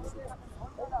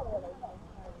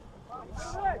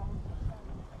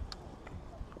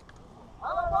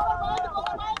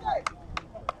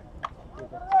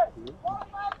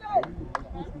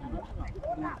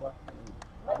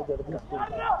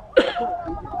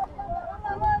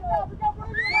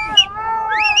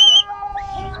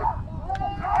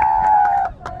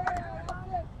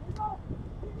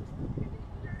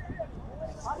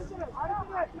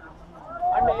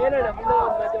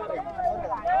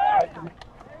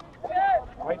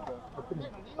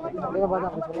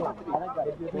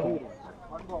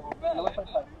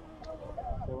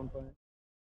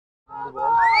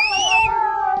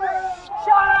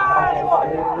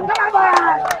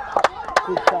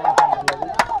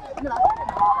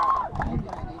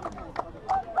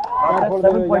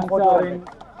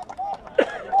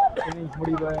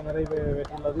முடிவு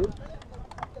நிறைவேற்றுள்ளது.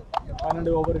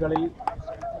 12 ஓவர்களில்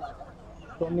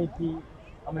 89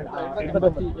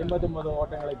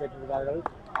 ஓட்டங்களை பெற்றிருக்கிறார்கள்.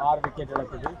 6 விக்கெட்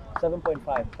இழப்புக்கு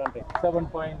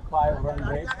 7.5 ரன்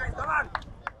ரேட்.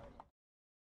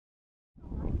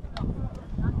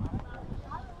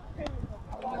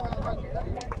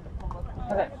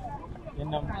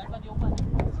 இன்னும்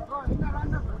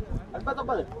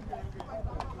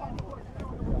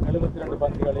 72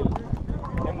 பந்துகளில்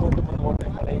 89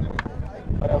 ஓட்டங்களை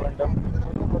பெற வேண்டும்.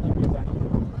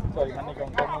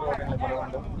 மன்னிக்கவும் 90 ஓட்டங்களை பெற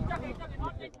வேண்டும்.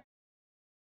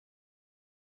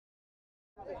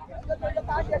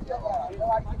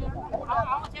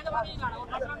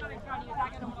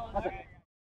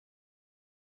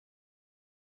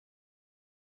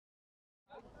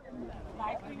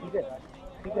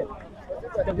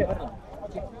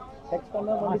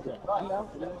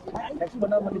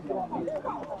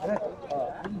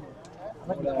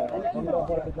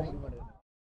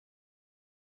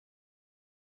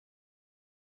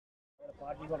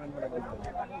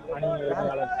 அணி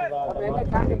உரிமையாளர் சிவா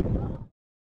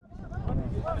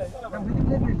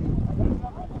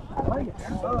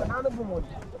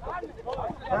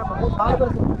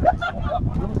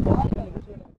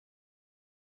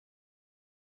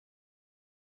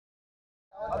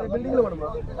பில்டிங்ல வேணுமா?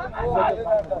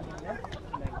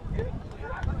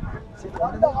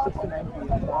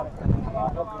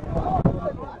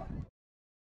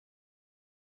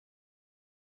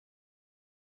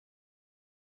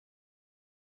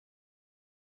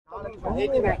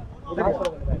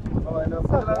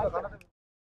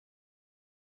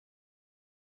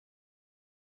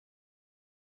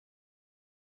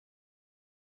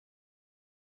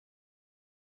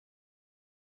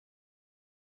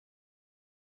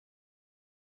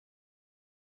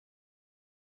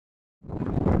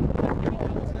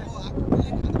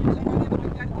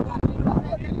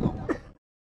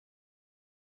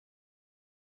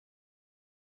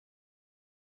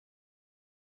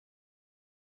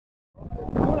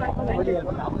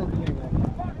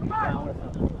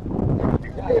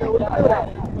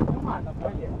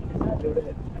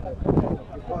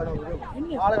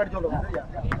 ஆளை கட்டி சொல்லுங்க.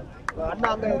 அண்ணா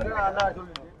அங்க இருக்கிற அண்ணா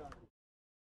சொல்லுங்க.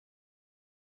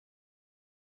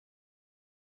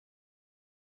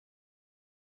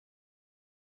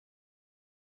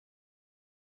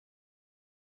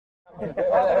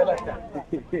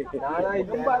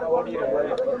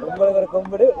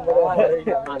 கொம்படு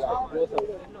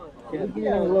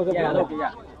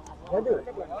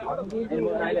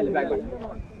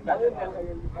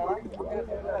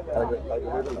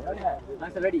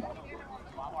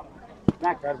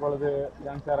தற்பொழுது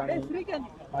ஜங்சார் அணி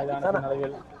மைதான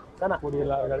நிலையில்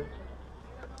கூடியுள்ளார்கள்.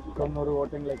 90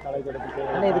 ஓட்டங்களை களை கொடுத்து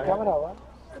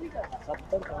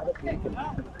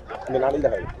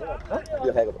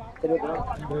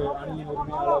அணியின்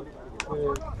உரிமையாளர்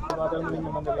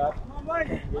சுபாதர்மலிங்கம் வந்துள்ளார்.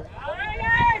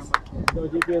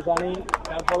 ஜிபிஎஸ் அணி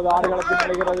தற்பொழுது ஆடுகளத்தில்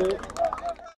நடைகிறது.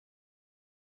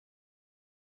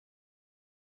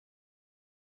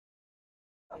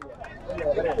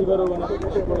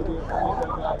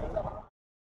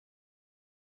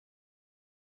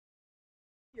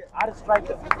 ஆறு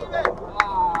ஸ்ட்ரைக்கர்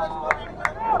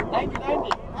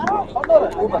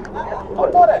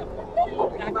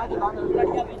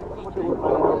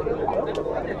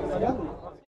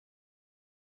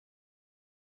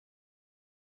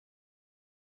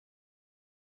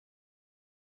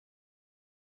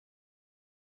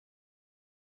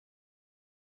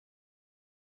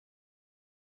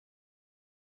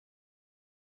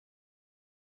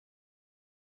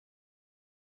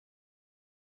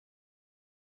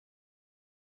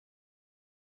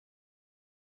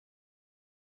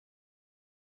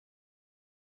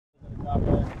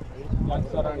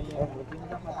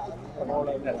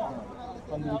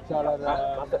வீச்சாளர்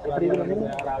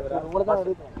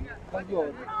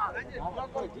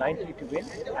 90 to win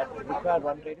at required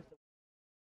run rate.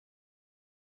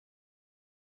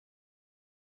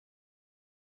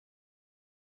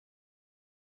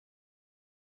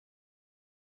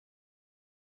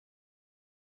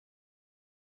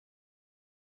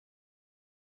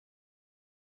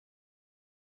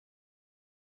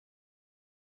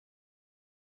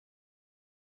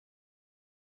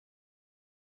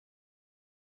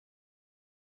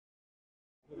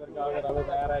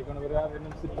 தயாராகி கொண்டு வருகிறார்.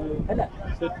 இன்னும்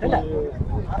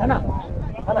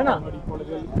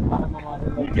பொழுதில்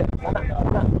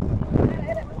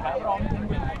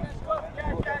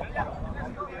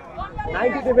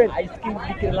ஐஸ்கிரீம்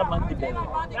குடிக்கிறதெல்லாம் வந்துட்டேன்.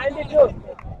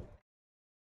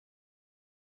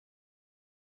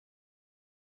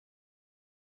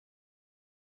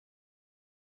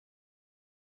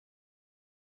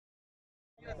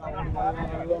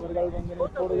 92 அவர்கள் வந்து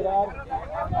போடுகிறார்.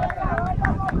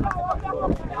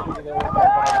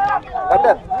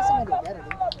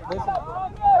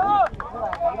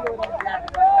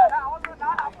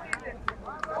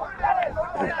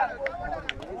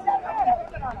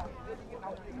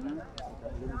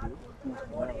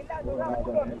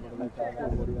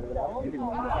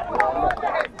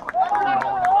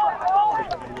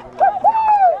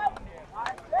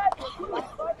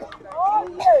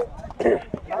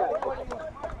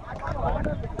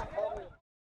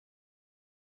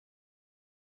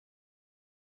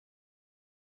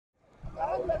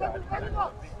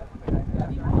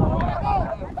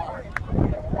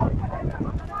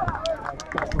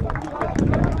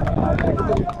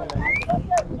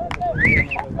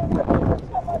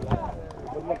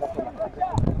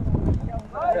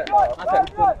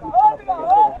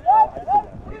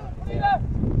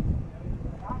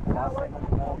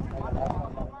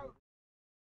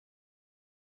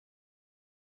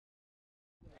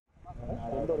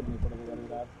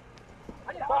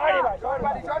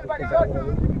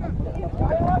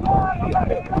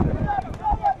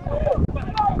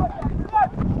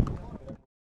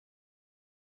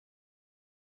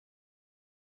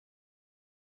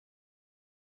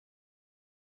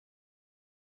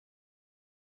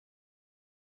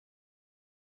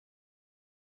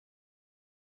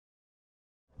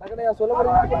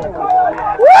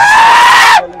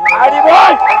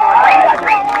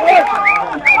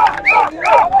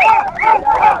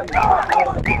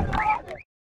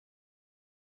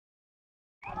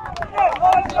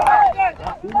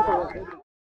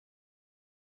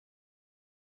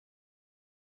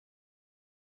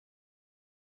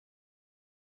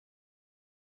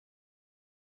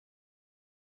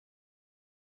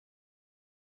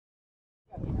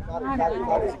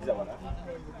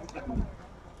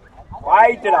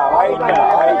 வாய்ட்டடா வாய்ட்டடா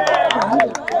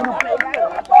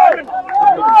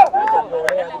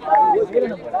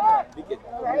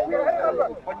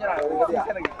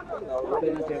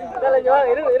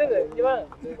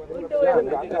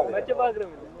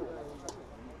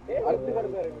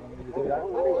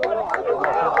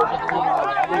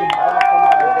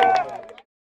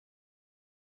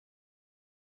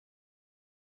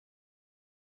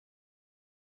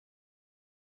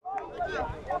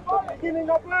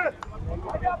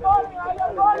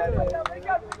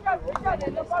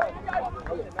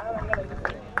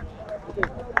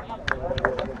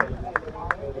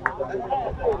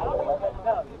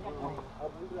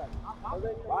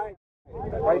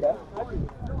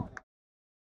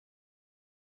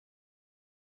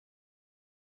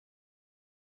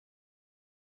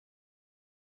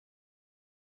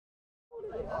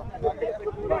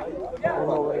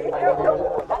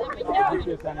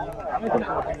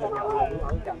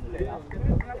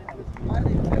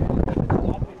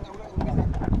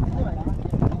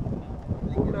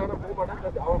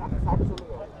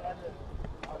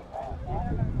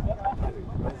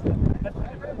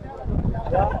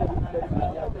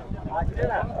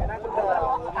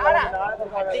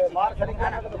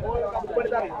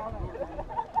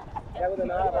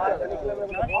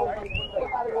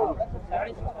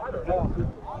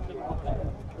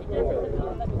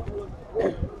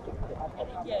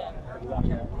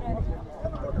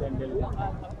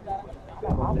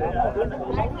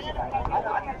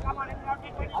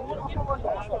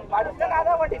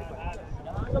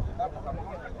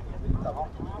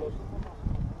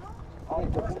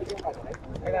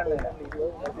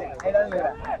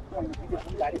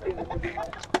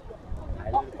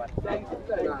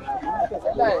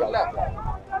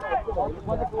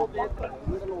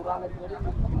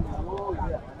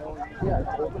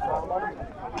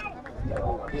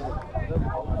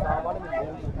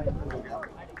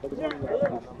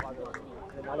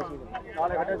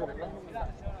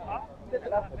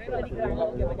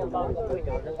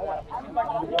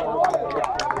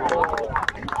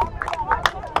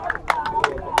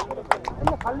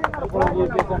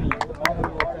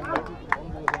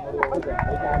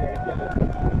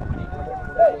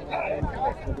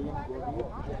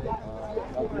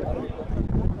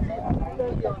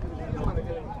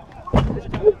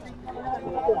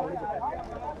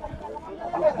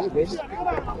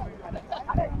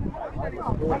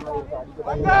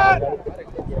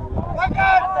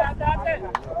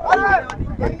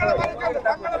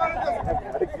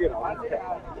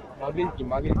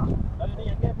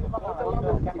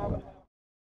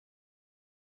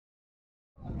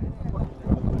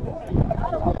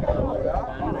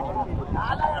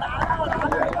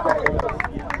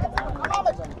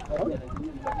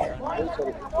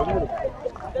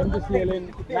MTCL-இன்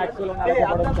மேக்ஸ்வெல்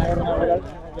நடத்தப்படும் தயாரிப்பாளர்கள்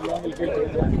எல்லாம்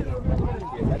கேட்கிறார்கள்.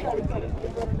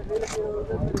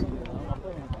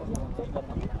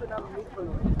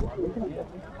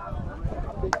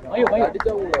 ஐயோ ஐயோ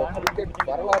அடிச்சவங்க கிரிக்கெட்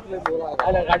வரலாற்றுல போலாம்.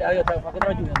 அது பக்கத்துல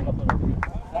வச்சுங்க.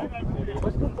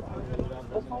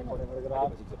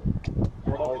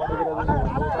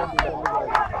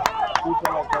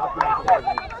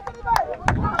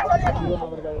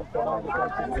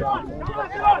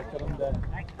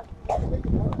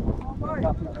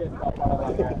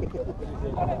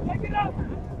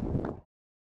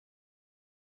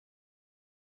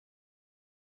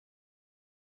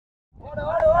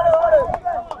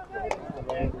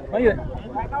 Mayu,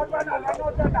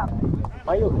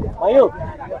 Mayu, Mayu.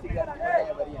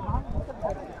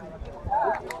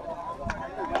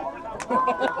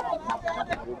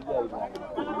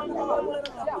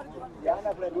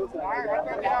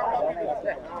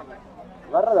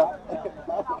 Varada.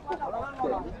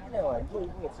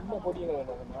 Semua body yang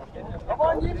Come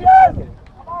on, Gideon.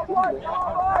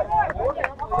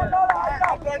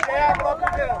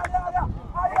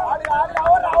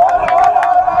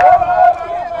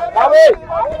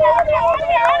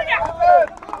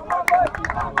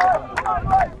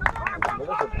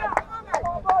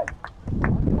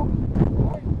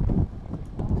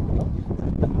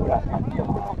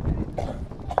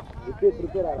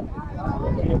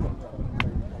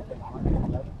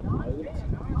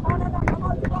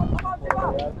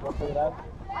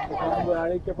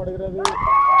 அழைக்கப்படுகிறது.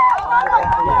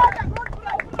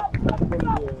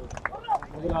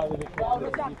 முதலாவது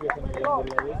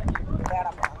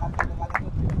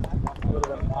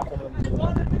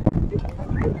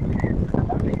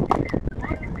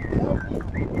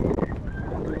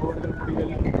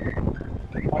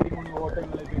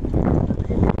ஓட்டங்களை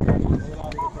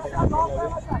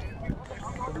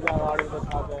புதிதாக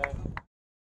ஆடுவதற்காக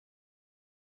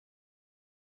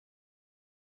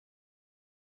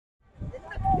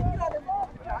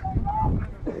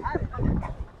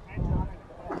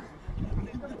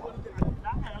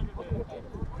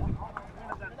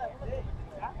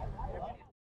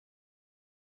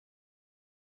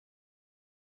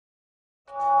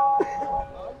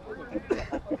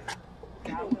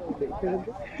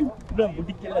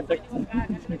முடிக்கல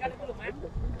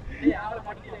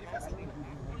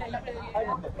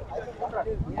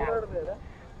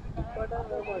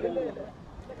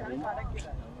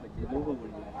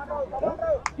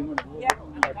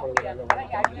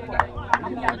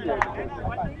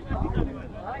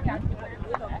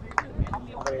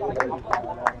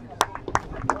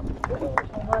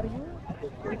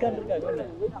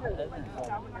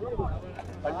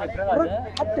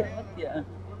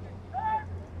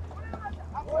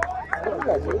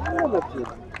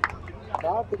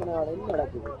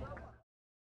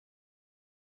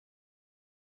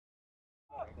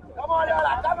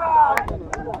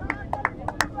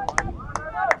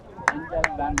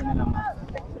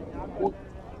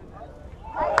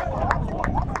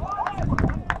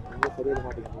சரியாக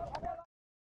மாட்டேங்குது.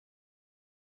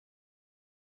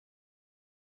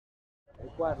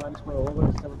 Required runs for over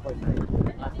 7.9.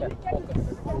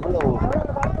 இவ்வளோ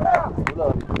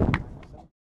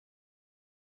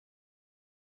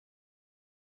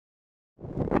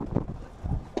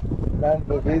நான்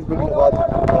இப்போ ஃபேஸ்புக்கில்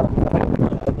பார்த்துருக்கேன்.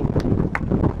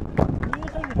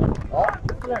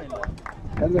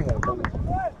 சொல்லுங்க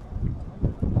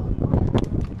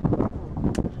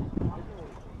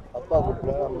அப்பா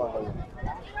கூப்பிட்டு அம்மா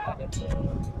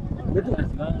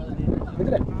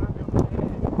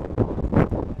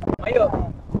ஐயோ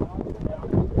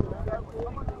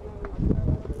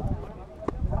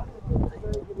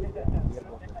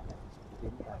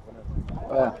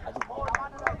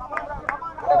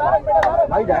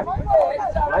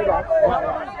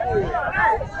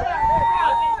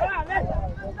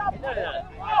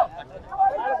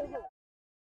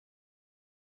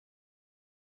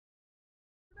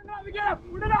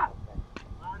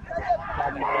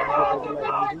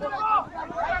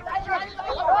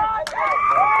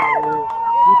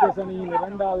அணியின்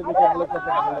இரண்டாவது விக்கெட்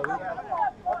இழக்கப்பட்டுள்ளது.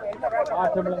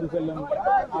 ஆட்டமிழந்து செல்லும்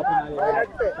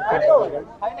ஆட்டநாயகர்கள்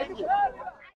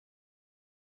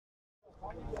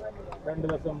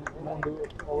 2.3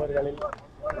 ஓவர்களில்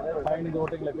 15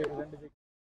 ஓட்டங்களை பெற்று 2 விக்கெட்.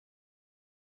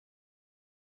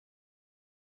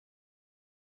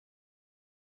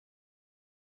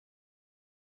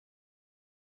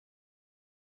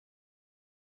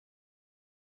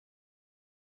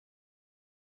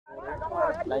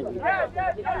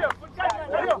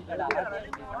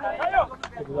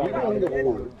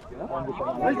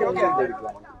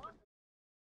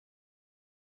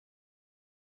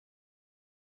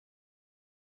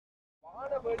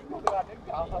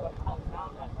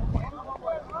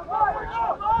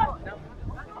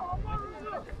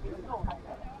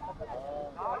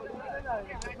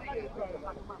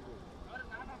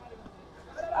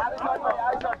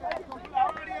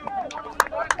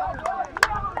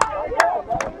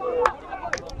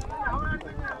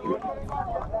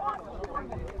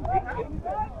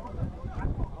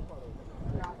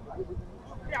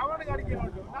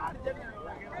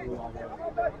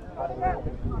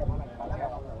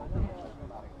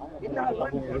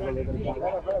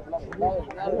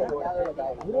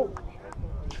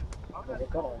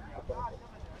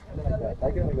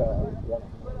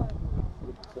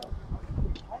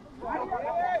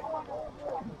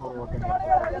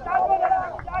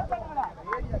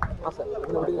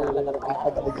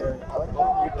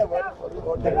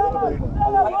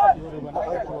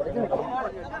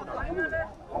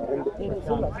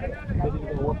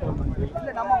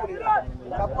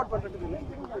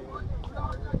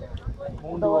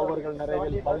 மூன்று ஓவர்கள்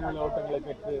நிறைவில் 17 ஓட்டங்களை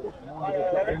பெற்று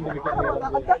 2 விக்கெட்டுகளை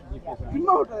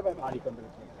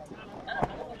ஆடிக்கொண்டிருக்கிறார்.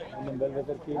 இன்னும்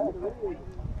வெல்வதற்கு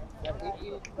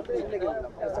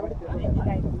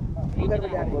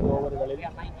 9 ஓவர்களில்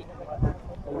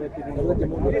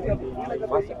 73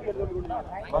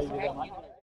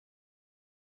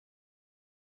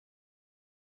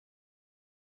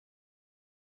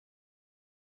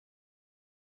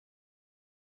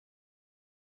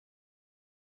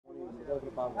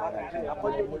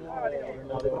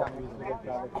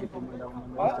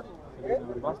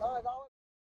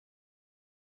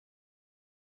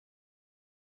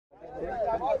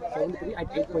 73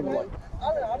 at 8.1.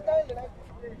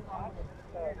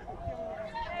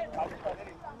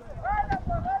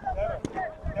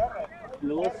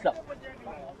 Close up.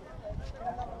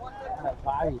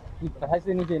 Bhai,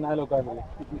 ऐसे नीचे ना लो कर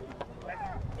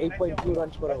 8.2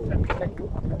 runs per over.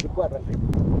 Required run rate.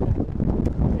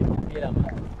 ये रहा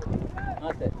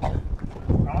हाँ सर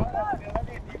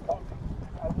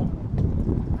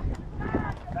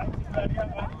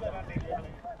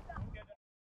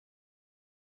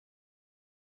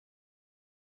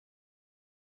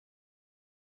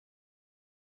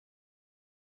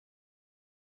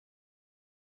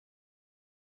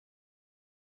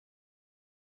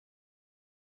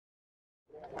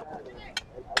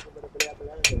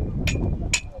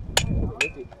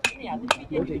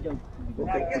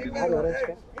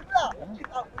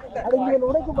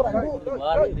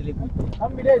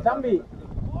தம்பி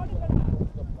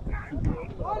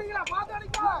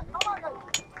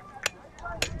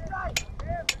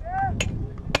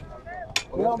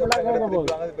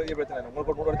பெரிய பிரச்சனை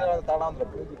உங்களுக்கு தானா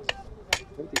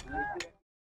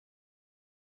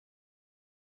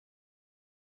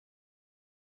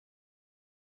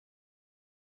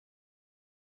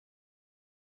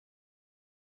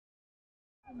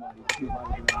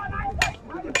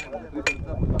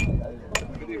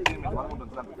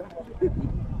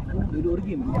ஒரு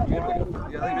கேம்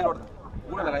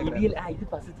இது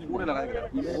பசதி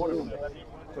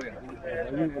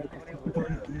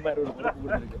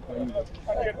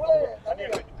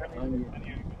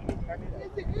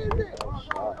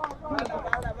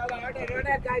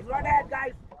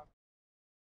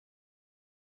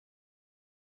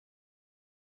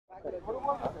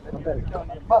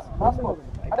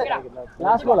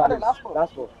Last ball.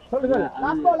 Sorry.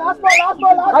 Last ball.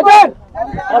 Again.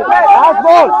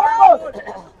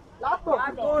 Last ball.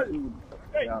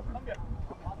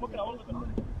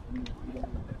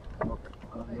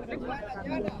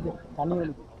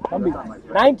 தம்பி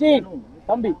 19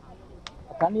 தம்பி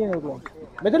தண்ணி எடுக்கலாம்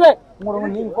மெதுல உங்க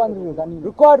நீ உட்கார்ந்து தண்ணி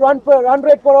required run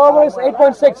rate per over is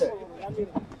 8.6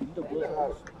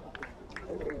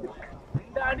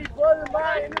 அடி போதுமா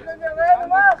இன்னும்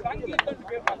வேணுமா சங்கீதம்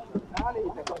கேட்பாங்க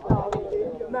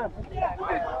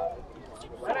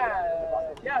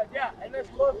என்ன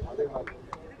score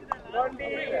 20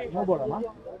 no போடமா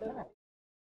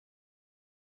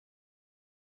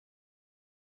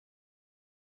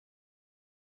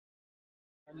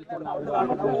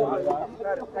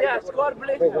Yeah, score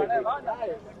please.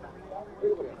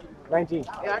 19.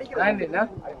 19 na?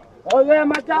 Ho gaya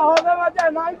macha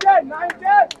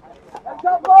 19. Let's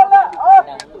go goal. Oh.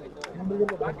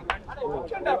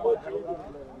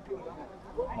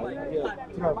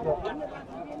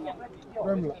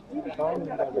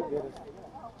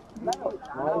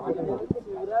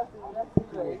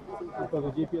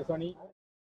 GPS on it.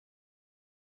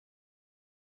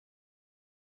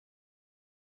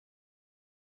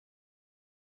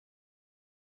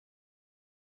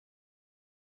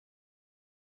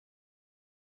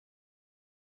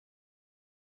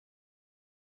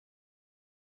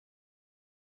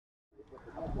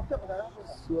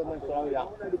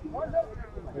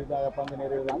 புதிதாக பந்து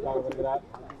நிறைவேறுவதற்காக வருகிறார்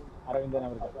அரவிந்தன்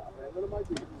அவர்கள்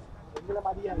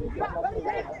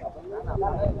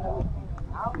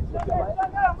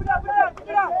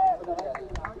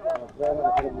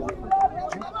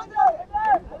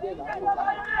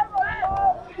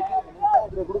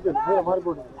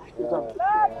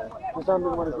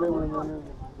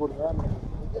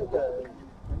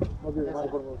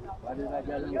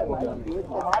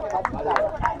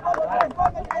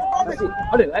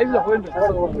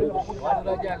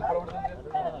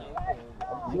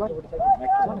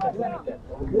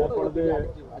தற்பொழுது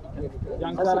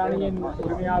ஜங்கார் அணியின்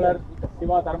உரிமையாளர்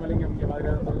சிவா தர்மலிங்கம் இங்கே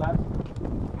வருகிறார்.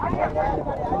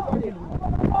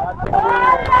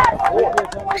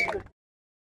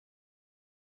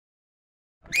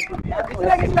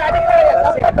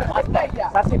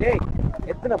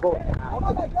 எத்தனை போ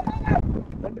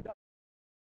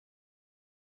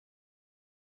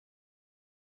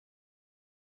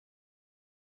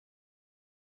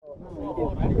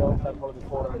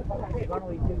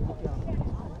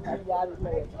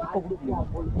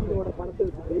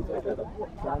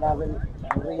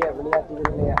நிறைய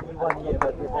விளையாட்டுகளிலே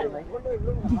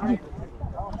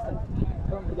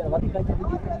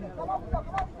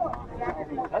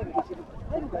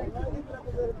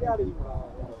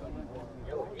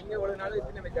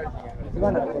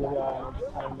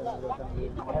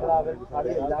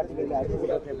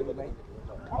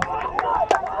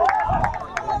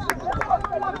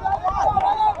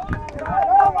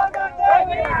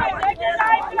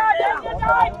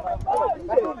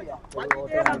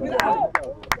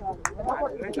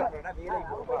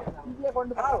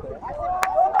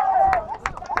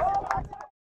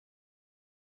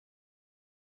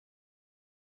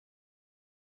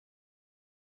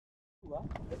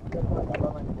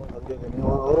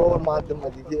ஒரு மாத்து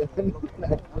மதிக்கு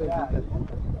வருகிறது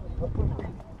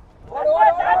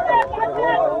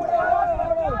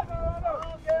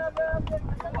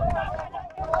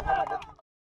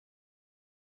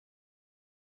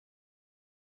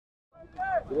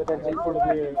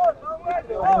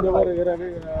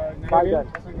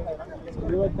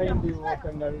 25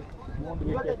 ஓட்டங்கள் 3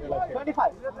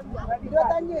 விக்கெட்டுகளுக்கு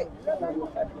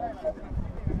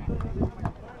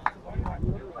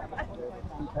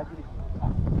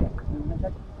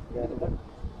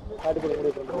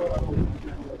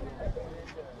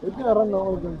எத்தனை ரன்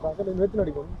உங்களுக்கு பக்கத்தில் எத்தனை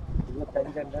அடிக்கும்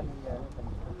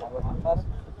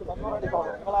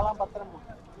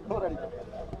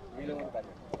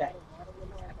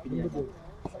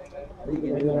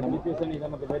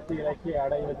நமது வெற்றி இலக்கை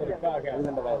அடைவதற்காக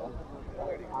 60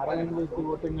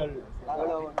 ஓட்டங்கள்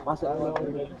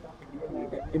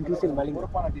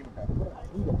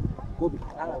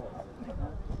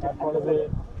தற்பொழுது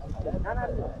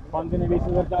பந்தினை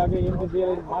வீசுவதற்காக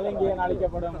MTCL மலிங்க என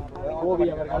அழைக்கப்படும் கோபி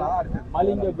அவர்கள்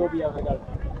மலிங்க கோபி அவர்கள்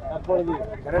தற்பொழுது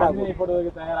பந்தினை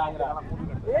போடுவதற்கு தயாராகிறார்.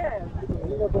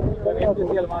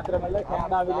 MTCL மாத்திரமல்ல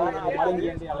கனடாவிலே மலங்கி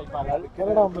என்று அழைப்பார்கள்.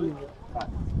 கனடா மல்லிங்க.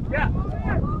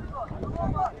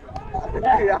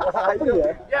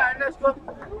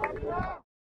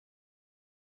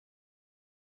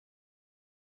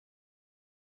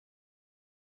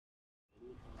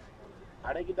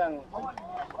 அடைக்கிட்டாங்க.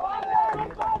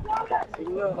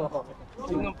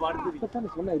 சிங்கம் படுத்து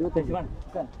சொன்ன 25 வான்.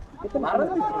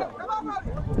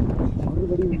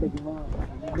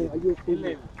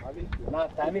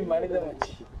 நான் தனி மனிதன்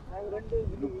வச்சு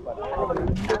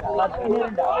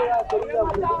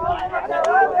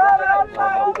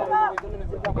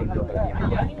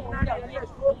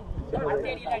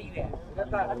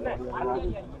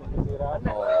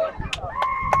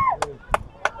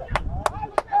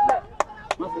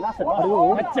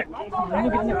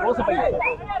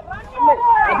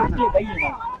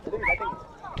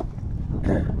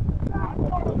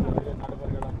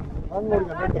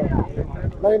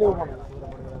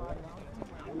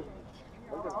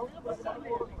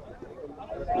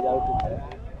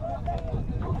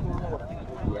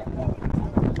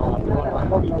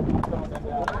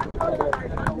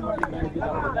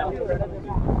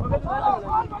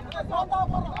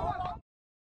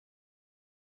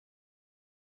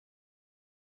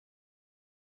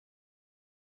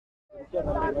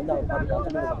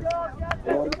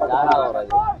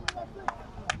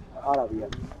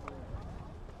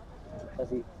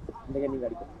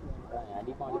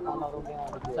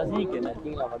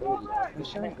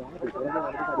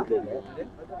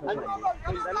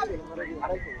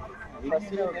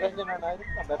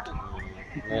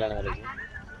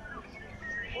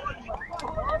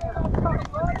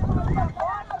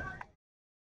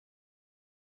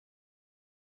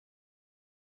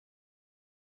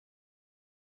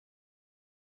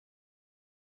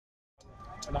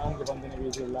நான்கு பந்தினை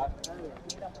வீசியுள்ளார்.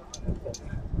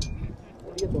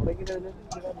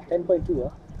 10.2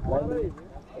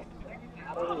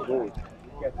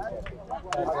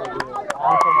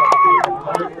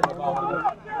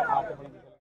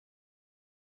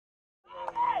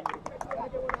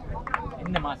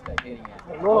 என்ன மாஸ்டர்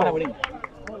சரிங்க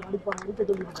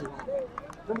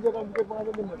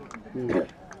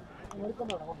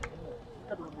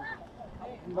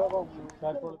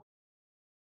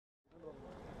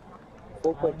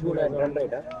run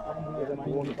rate.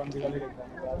 3 பந்துகளில்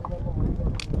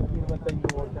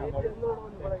 25 ஓட்டங்கள்.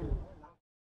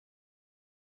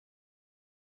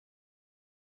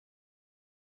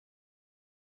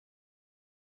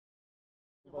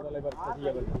 முதலைவர்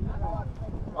சதியவன்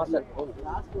Master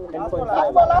 10.5.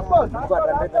 Got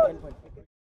run rate 10.5.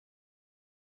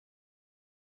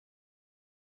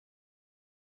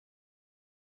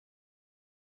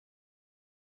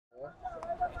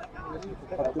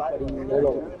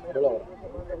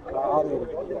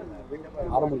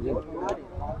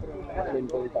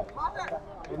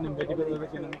 இன்னும் வெற்றி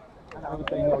பெறுவதற்கு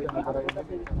 65 ஓட்டங்கள் பெற வேண்டும்.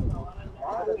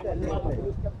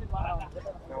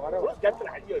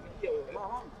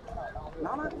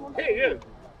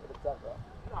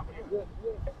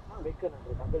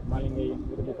 மலிங்கையின்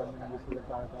இறுதி பந்து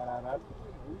வீசுவதற்காக தயாராகிறார்.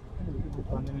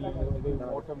 பந்தினில்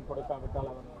ஓட்டம் கொடுக்காவிட்டால்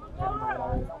அவர்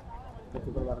வெற்றி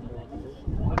பெறுவார் என்று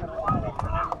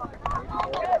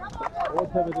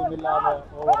ஓட்ட விதம் இல்லாத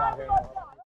ஓவராக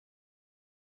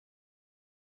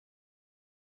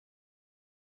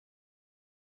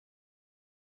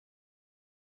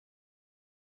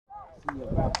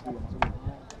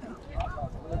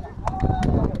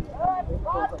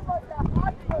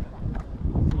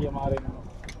CMR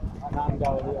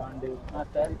 4வது ஆண்டு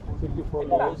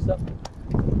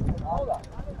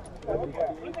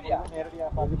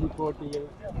பகுதி போட்டியில்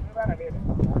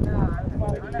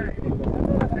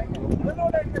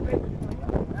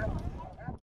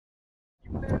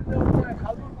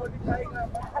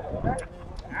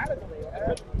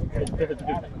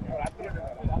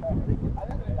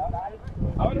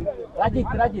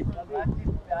ராஜித்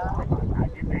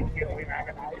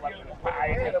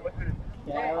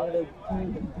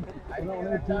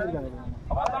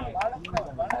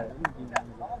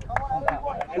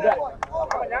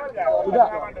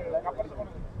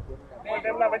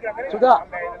சுதா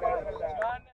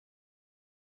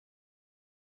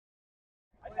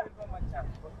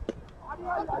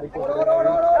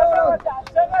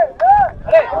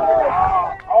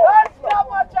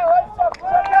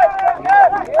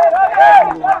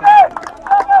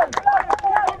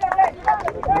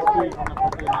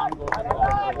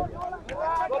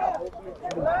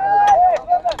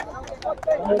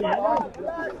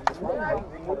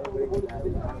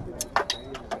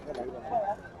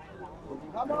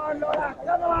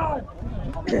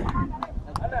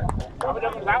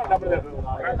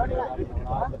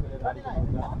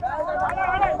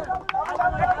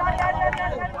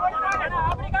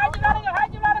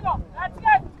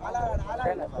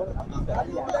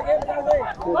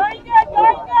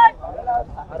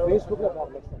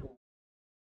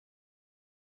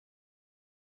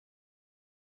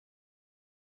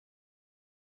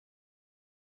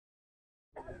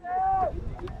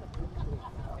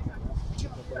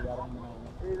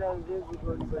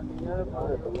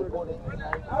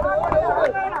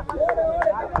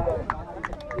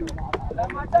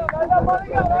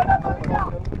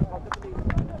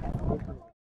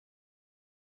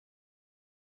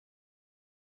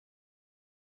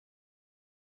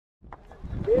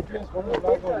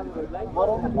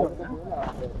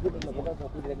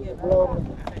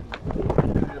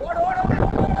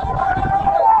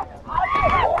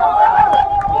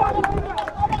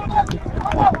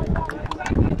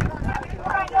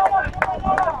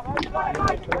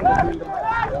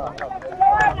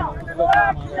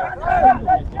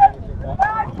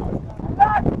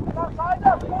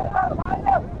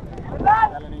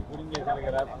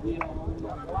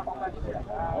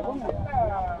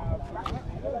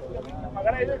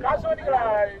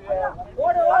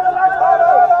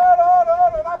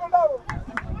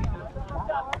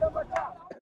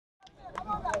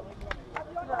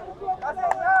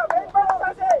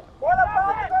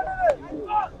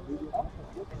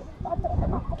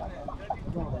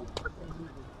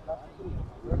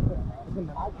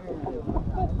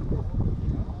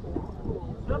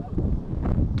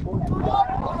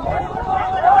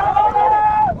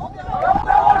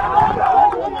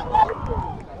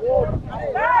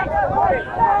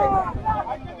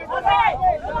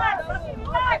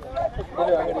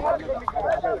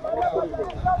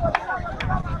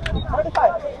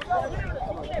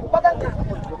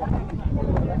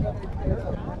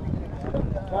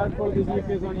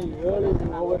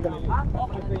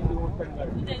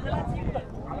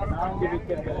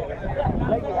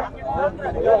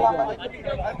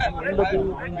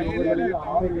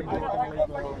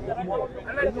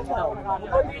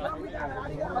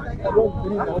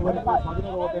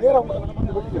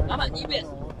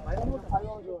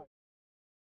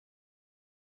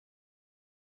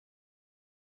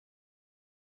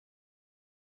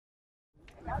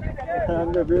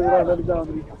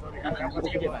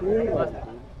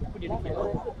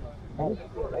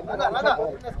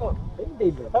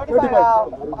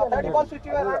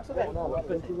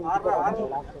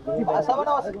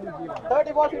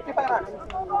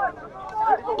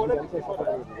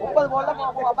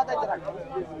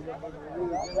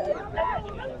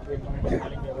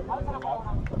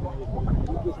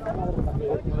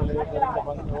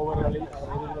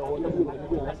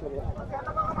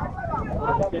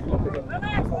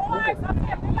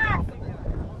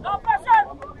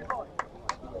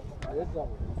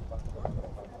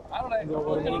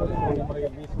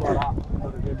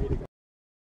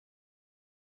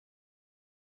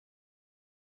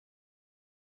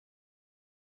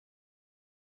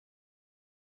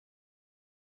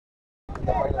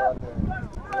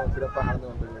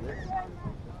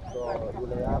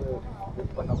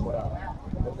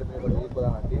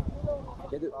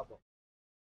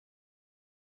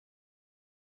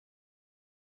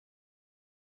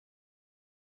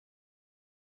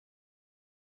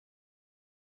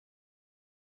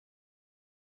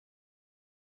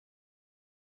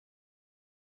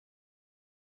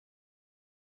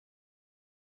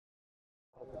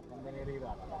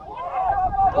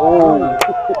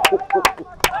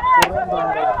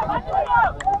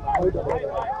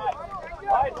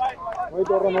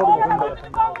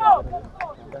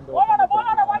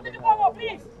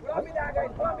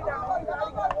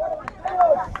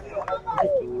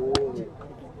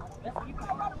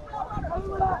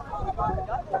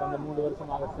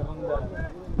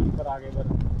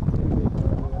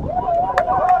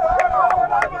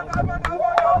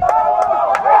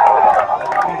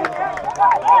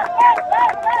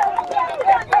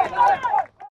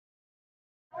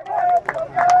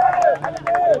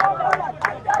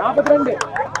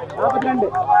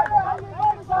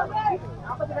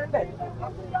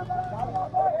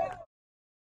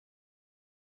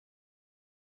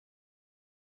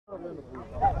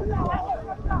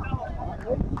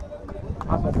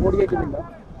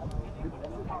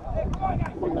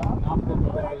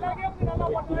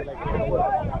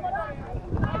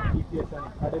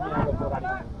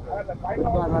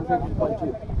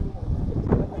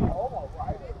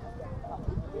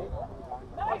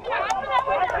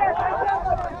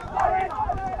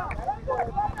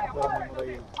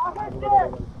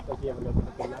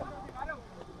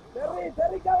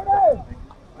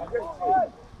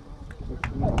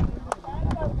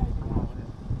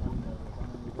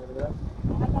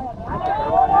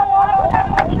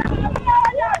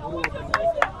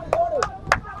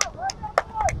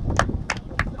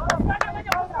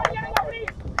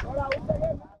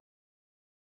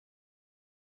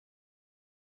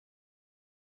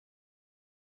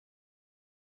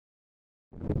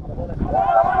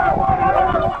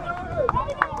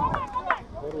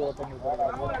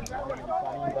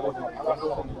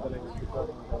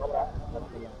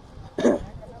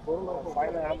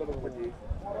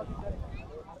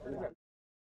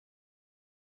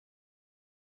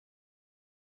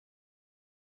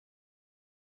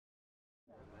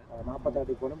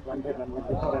நாற்பத்தாறு போகணும்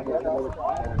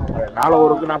 4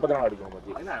 ஓவருக்கு 44 அடிக்கணும்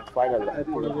பத்தி ஃபைனல்ல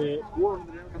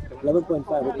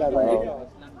 11.5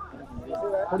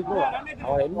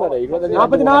 அவன் என்பது 44 அவன்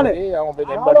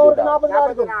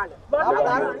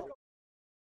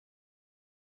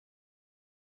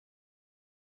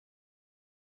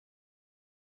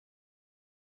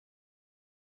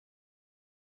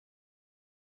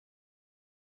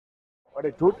போய்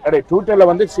என்பது ட்விட்டர்ல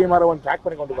வந்து CMR 1 ட்ராக்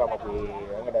பண்ணி கொண்டு போறாங்க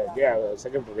எங்கட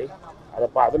செக்ரட்டரி அதுல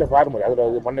பாருங்க அதுல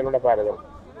மண்ணிலோட பாரு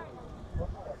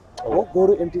go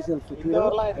to MTCL Twitter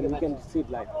and you can see it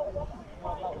live.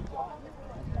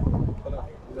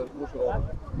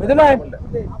 மெதுவாக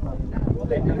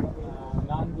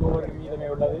 4 ஓவர் மீதமே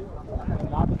உள்ளது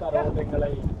 46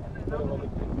 ஓட்டங்களை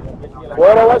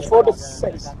பெறுவதற்கு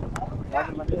 46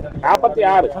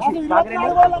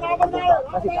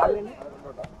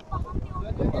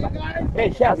 Hey,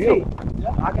 chef, you.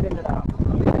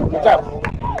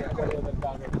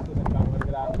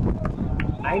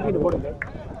 19 போடுங்க.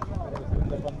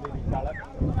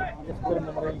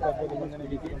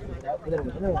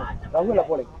 ரகுல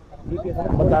போடுங்க. DPS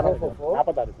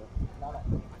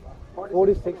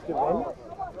 46 to win.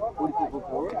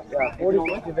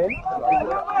 46 to win.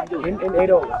 In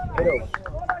 8 overs. 8 overs.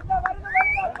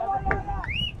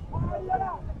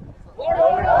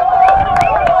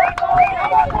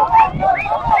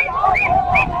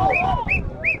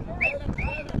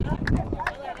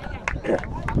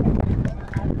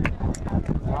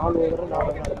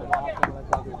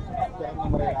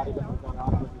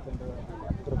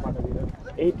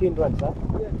 $18 runs, huh?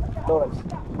 No runs.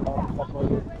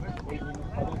 தற்போது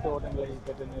 18 ஓட்டங்களை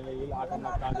பெற்ற நிலையில்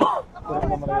ஆட்டங்களுக்காக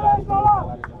சிறந்த முறையில்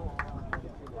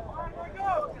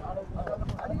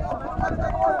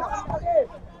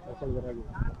ஆடிக்கொண்டிருக்கிறார்கள்.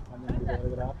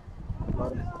 வருகிறார்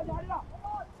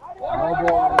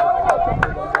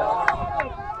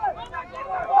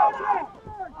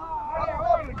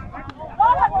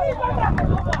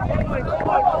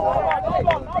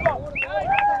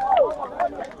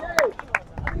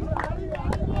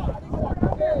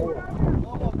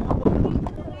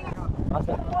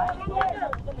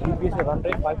DPS run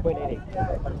rate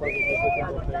 5.88.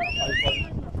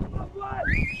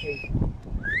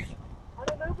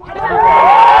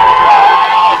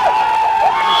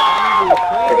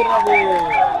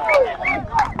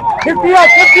 Fifty up!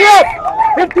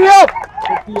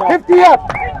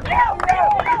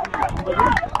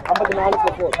 54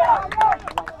 for 4.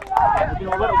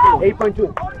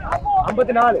 8.2.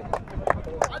 54.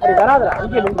 அது வராதடா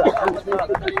இங்கே நின்றா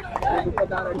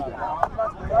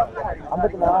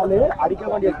 54 அடிக்க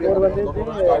வேண்டிய ஸ்கோர் வந்து 4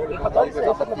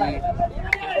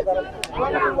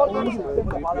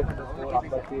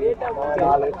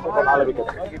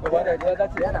 விக்கெட்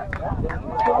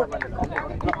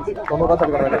 90 ரன்ஸ்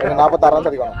அடிக்கணும் 46 ரன்ஸ்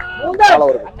அடிக்கணும் 4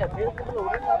 ஓவருக்கு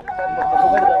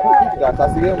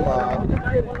சசியும்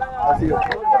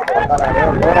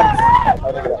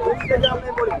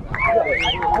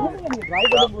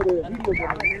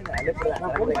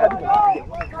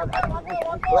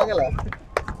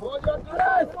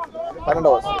பன்னெண்டு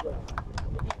ஓவர்ஸ்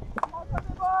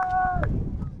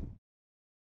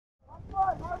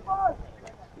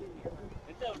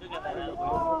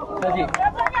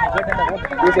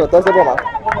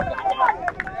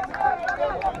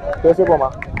Thursday போமா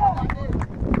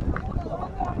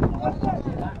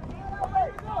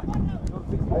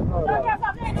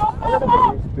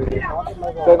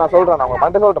சரி நான் சொல்றேன் நான்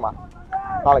மண்டே சொல்லட்டுமா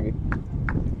நாளைக்கு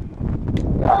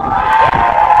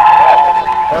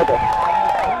ஓகே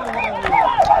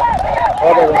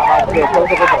ஓகே நான்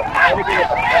சொல்றேன்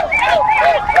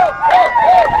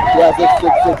யா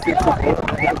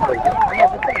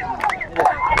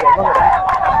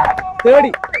 6 30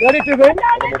 to win.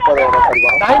 30 ஓவர்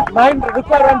அடிக்கணும் 9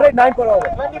 required run rate 9 per over.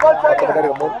 3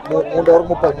 over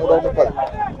 30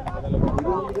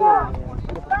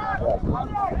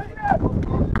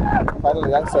 Final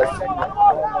youngsters.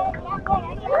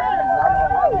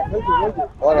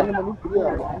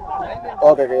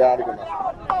 Okay, okay, yeah, I don't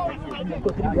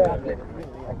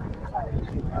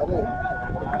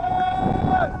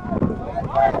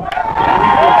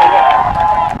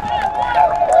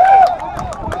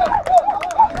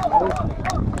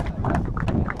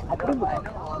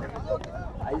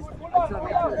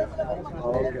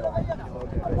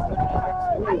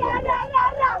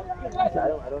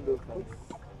do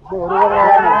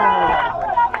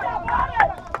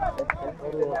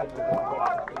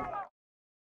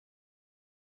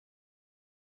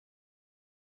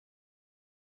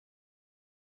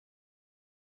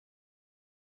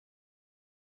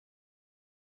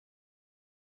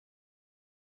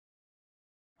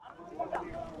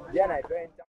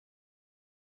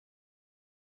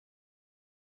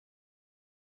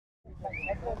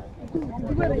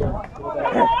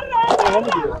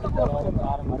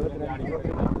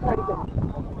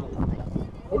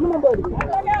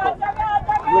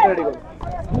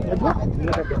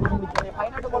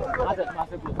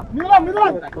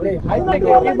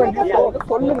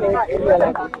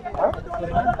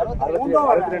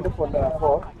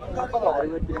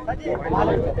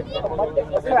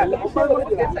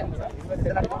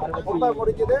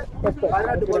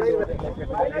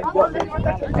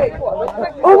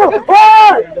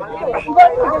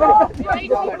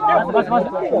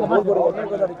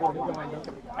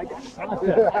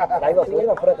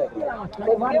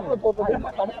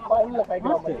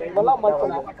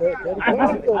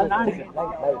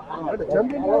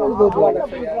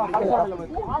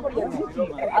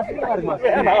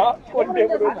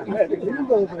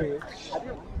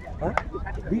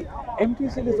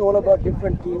MTCL is all about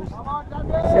different teams. They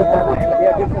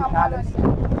are different talents.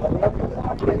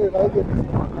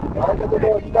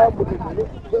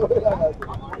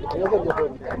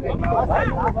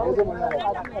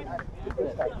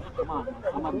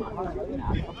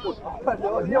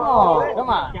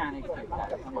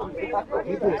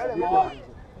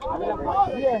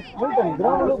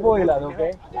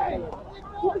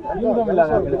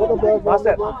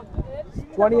 Master,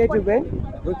 28 to win.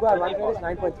 Require 1 credit is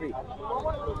 9.3.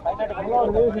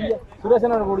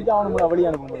 Sureshan குடிச்சா அவனுக்கு வழி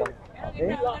அனுப்ப முடியாது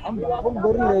அவன்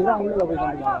பொருள் அங்கே போய்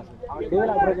காமிக்கலாம்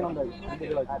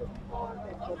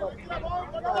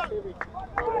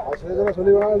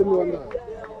சொல்லி வேணா எழுதி வந்துடுறேன்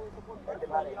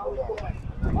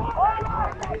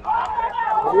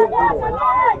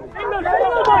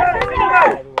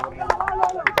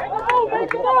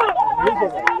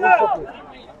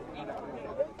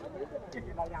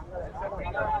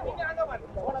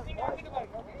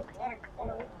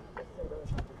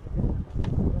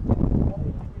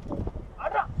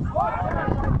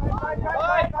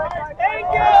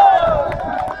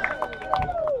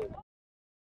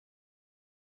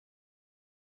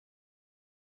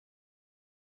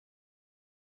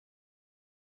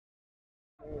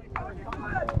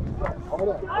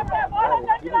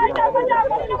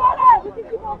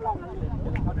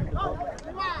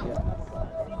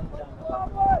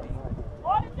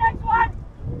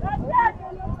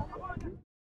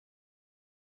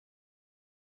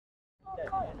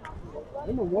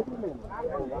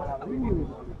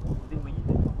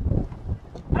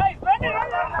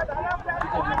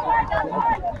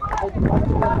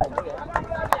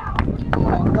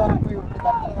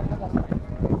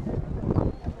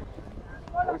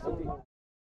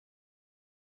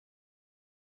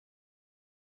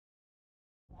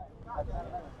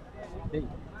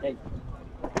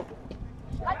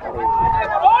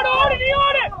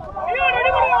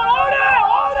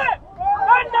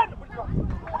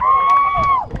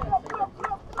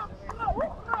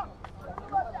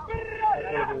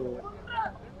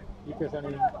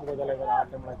தலைவர்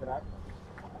ஆட்டம் நடக்கிறார்.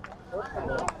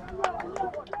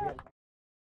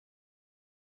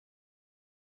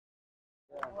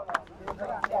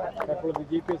 தற்பொழுது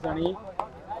ஜிபிஎஸ் அணி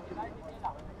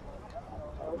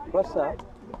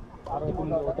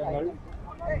 69 ஓட்டங்கள்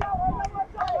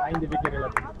 5 விக்கெட்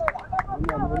இழப்பு.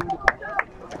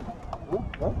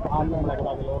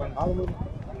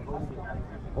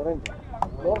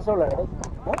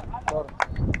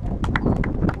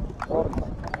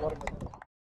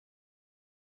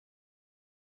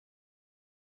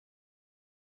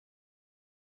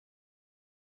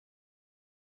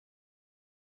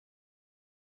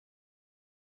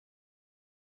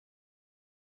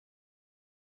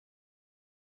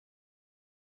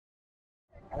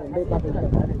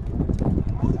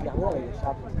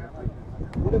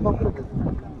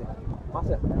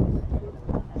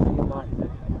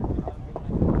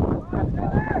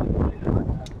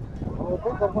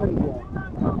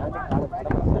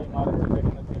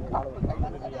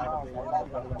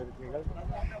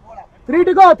 Three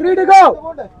to go.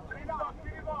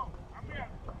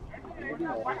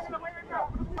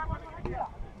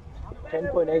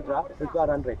 10.8 require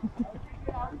 100.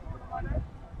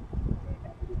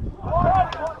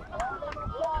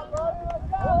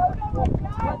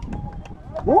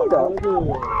 Hold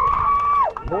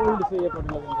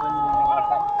செய்யப்பட்டுள்ளது.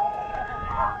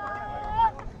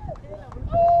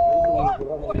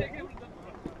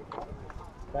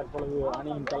 தற்பொழுது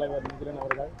அணியின் தலைவர் நிதிரன்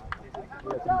அவர்கள்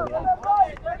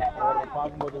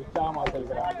பார்க்கும்போது உற்சாகமாக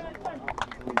செல்கிறார்.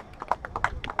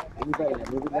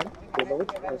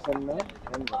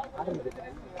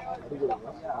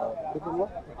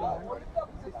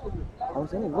 அவன்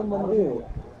சொன்ன இவன் வந்து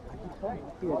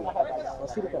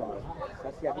வசிருக்கலாம்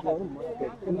சசி அதிகம்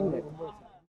வந்து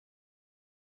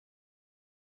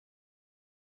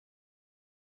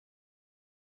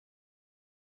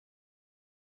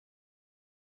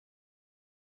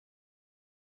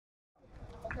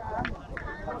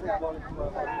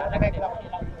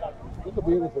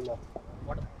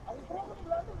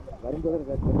வரும்போது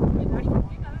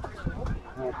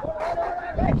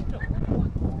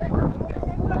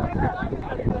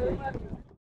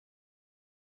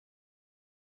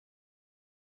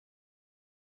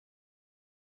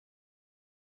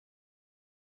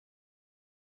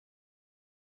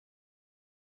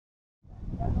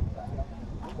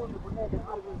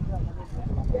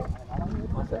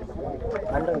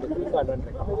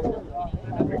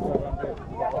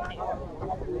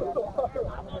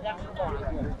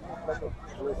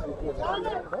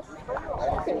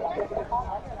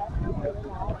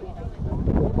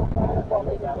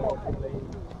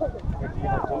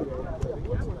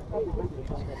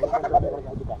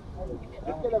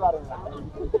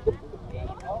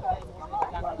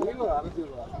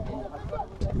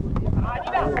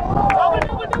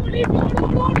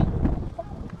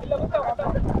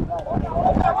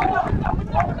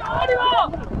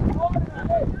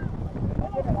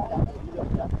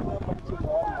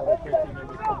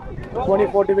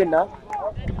win,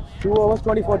 2 overs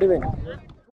 20-40 win.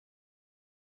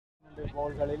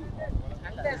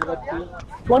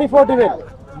 20-40 win.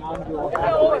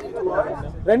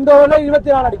 2 over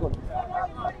 24 அடிக்கும்.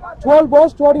 12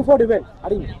 balls 20-40 win.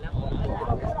 அடிங்க.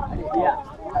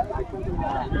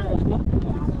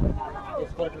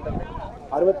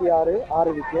 66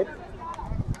 6 விக்கெட்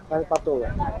 10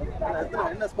 ஓவர்.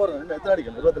 என்ன ஸ்கோர் எத்தனை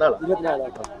அடிக்கணும் 24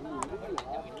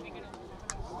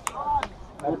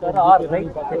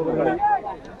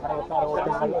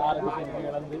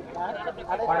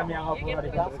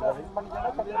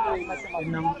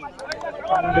 இன்னும்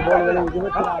 12 பால்களில்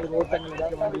 24 ஓட்டங்கள்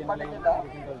வேண்டிய நிலையில்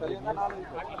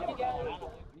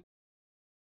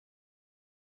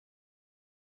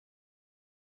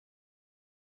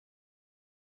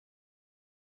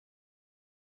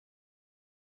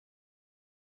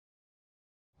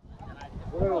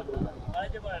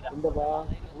இந்த பா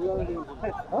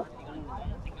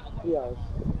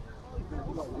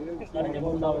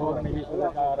மூன்றாவது ஓவரை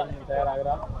வீசுவதற்காக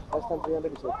தயாராகிறார்.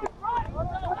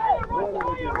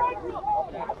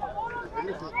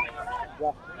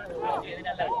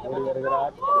 ஓடி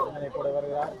வருகிறார், கூட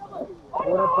வருகிறார்,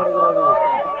 போடப்படுகிறது.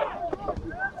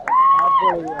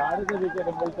 அப்பொழுது அடுத்த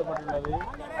விக்கெட் வீழ்த்தப்பட்டுள்ளது.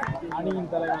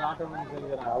 அணியின் தலைவர் ஆட்டமணி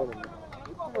செல்கிறார்.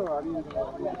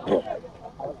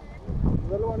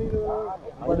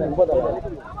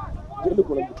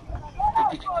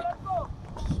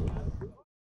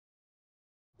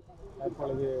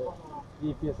 தற்பொழுது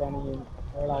ஜிபிஎஸ் அணியின்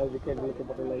 7வது விக்கெட்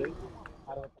வீழ்த்தப்பட்டுள்ளது.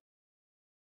 60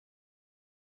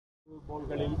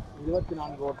 பால்களில்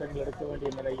 24 ஓட்டங்கள் எடுக்க வேண்டிய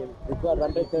நிலையில்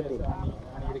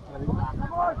அணி இருக்கிறது.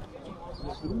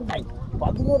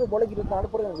 11 பாலுக்கு 24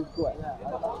 போட விக்குவேன்.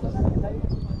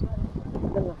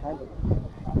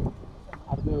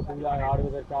 அடுத்த புதிதாக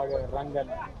ஆடுவதற்காக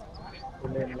ரங்கன்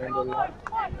உள்ளே நுழைந்துள்ளார்.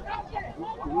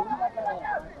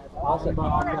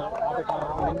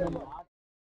 ஆட்டக்காரர்கள்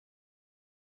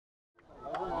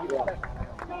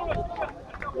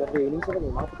இன்னும்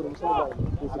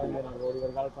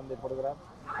ஒருவர் கால் பந்தை போடுகிறார்.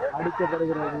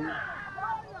 அடிக்கப்படுகிறது.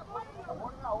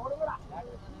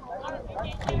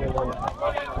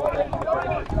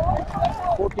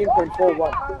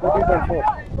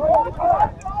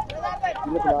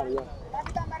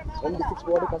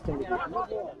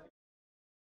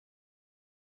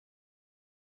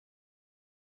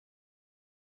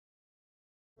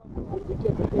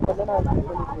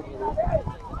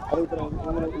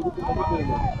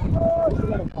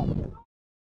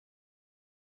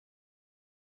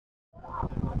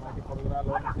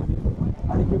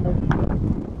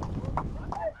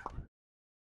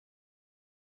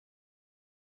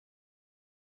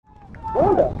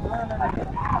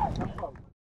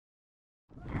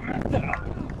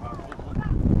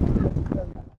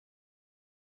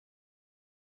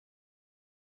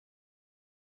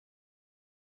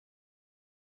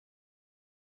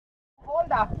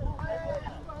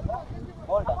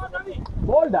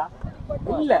 போல்டா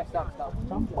இல்ல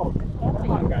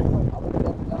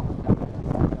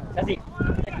சசி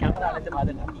கேமரா அழைத்து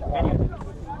மாதிரி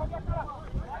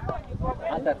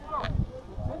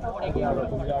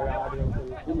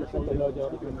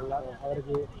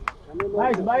அவருக்கு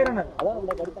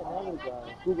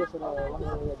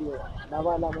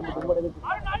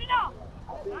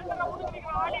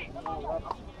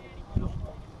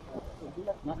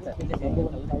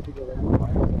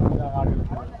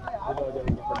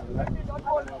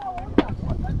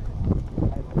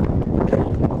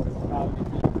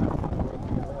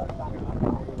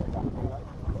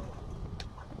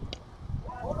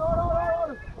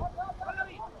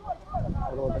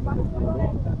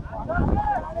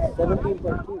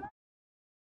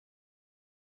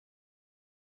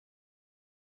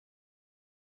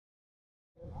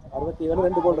 67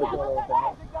 2 கோல் இருக்கு.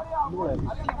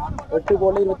 8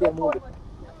 கோல் 23.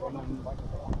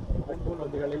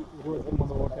 பந்துகளில்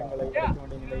 23 ஓட்டங்களை எடுக்க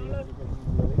வேண்டிய நிலையில்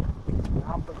உள்ளது.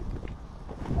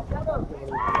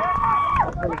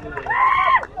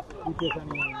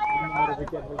 அணி இன்னும் ஒரு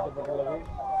விக்கெட் வீழ்த்தப்பட்டுள்ளது.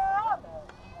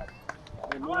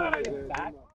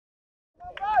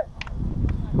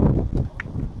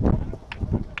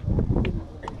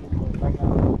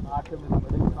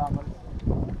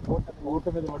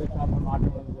 ஓட்டமிது மடுக்காமல்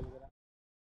ஆட்டம் இழந்து செல்கிறார்.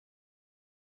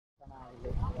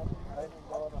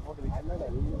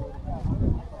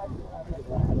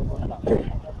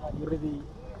 இறுதி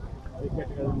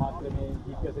விக்கெட்டுகள் மாத்திரமே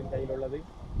ஜிகேஸின் கையில் உள்ளது.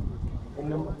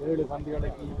 இன்னும் 7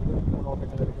 பந்துகளுக்கு 23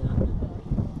 ஓட்டங்கள் இருக்கின்றன.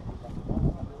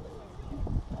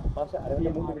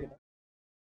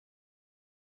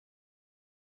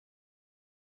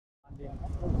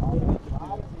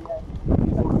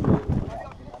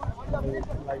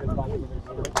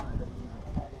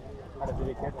 கடைசி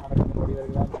விக்கெட் நடக்கும் ஓடி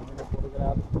வருகிறார்.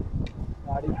 போடுகிறார்,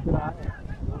 அடிக்கிறார்.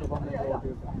 3 பந்துகளை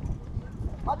ஓட்டிவிட்டார்.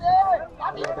 6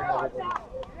 பந்துகளுக்கு 23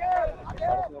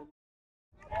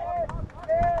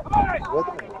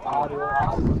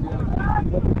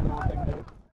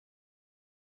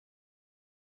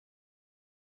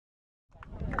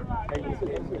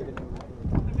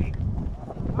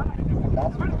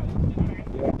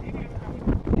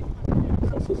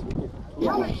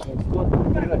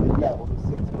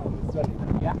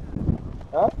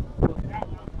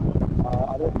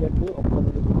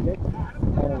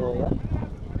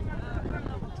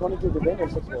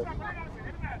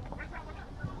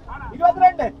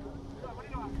 ஓட்டங்கள்.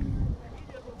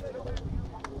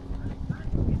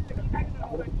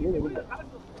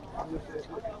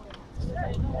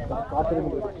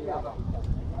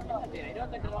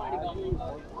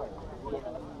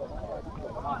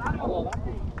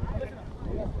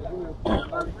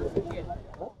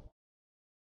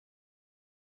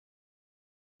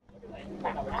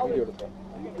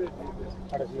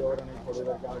 கடைசி ஓவரனை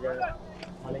போடுவதற்காக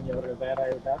மலிங்கி அவர்கள்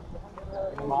தயாராகிவிட்டார்.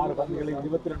 இன்னும் 6 பந்துகளில்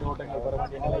 22 ஓட்டங்கள் பெற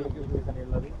வேண்டிய நிலையில் விக்கெட்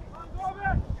உள்ளது.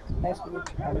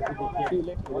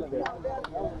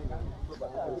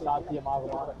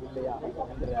 சாத்தியமாகுமா இல்லையா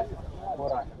என்ற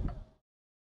போராட்டம்.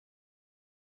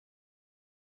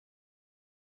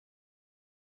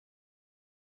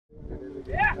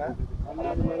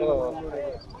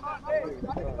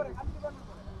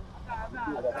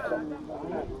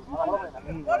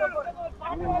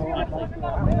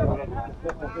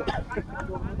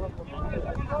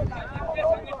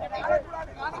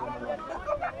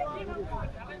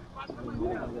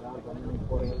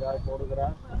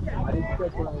 போடுகிறார்.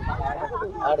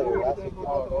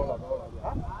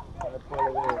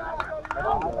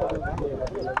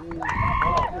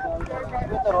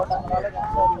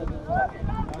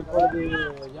 இப்பொழுது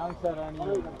யாங்ஸ்டர் அணி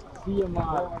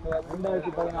CMR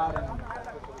 2016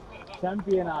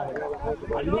 சாம்பியனாக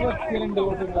 22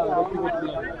 ஓட்டங்களால் வெற்றி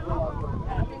பெற்றுள்ளனர்.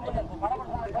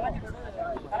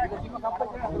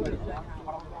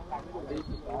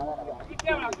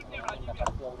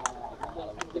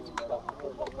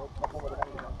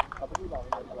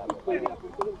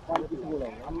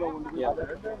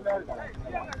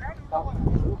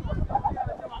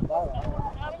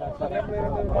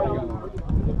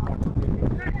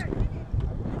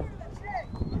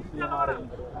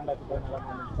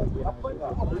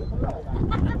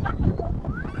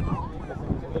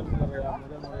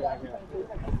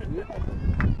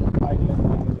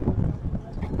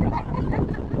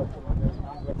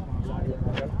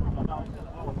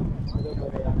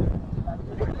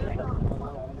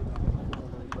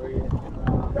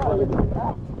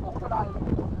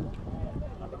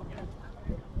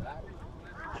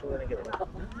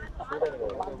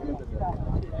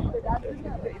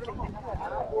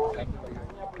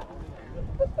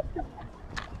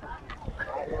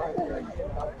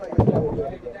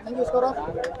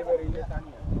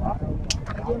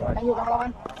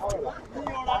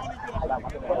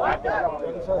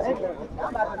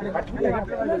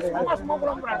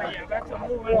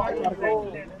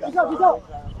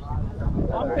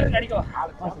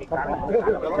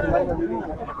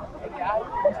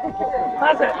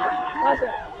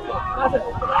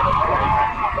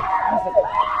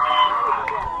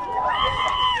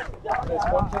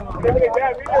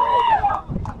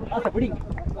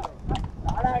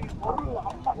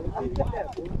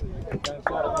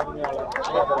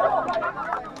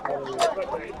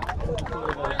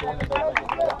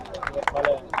 பல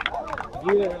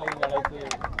வீரர்களை அழைத்து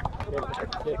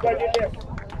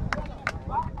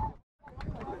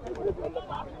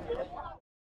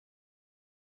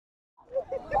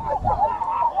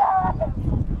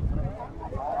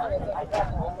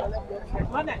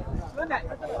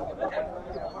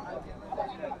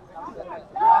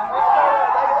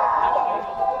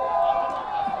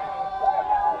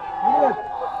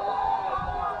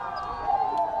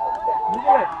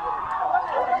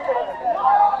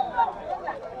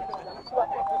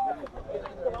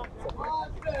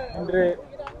இன்று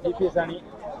ஜிபிஎஸ் அணி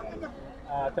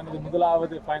தனது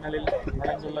முதலாவது ஃபைனலில்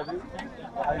நுழைந்துள்ளது.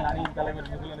 அதில் அணியின் தலைவர்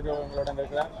மிகுல் அனுபவங்களுடன்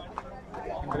இருக்கிறார்.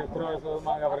 இன்று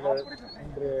துரவசமாக அவர்கள்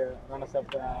இன்று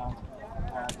ரனசப்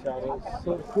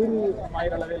சிறு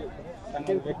மயிரளவில்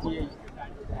தங்கள் வெற்றியை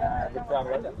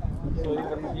பெற்றார்கள்.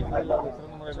 சிறந்த முறையில்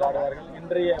ஆடுவார்கள்.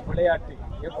 இன்றைய விளையாட்டு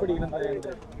எப்படி இருந்தது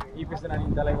என்று ஜிபிஎஸ்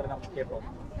அணியின் தலைவர் நாம் கேட்போம்.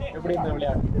 எப்படி இருந்த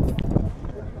விளையாட்டு?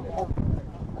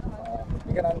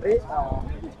 மிக நன்றி.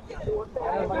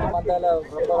 Mandala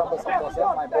ரொம்ப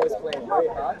சந்தோஷம். My boys playing very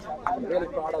hard. I'm really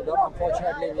proud of them.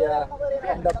 Unfortunately, we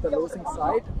end up the losing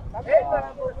side.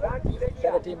 The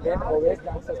other team win. Always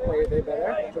youngsters play way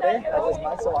better. Today, that was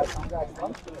nice, so I congrats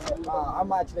them.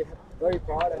 I'm actually very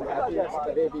proud and happy with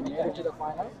the way we made it to the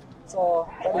final. So,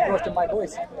 that goes to my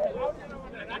boys.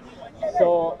 So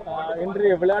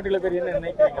இன்றைய விளையாட்டுகளை பேர் என்ன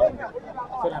நினைக்கிறீங்க?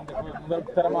 Sir அந்த முதல்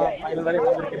தரமாக final வரை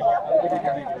வந்திருக்கிறீங்க, அதை பற்றி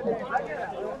நினைக்கிறீங்க?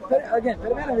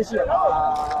 பெருமையான விஷயம்.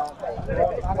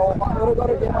 நாங்கள்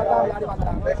ஒரு கேமாக தான் விளையாடி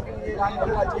வந்தாங்க. நாங்கள்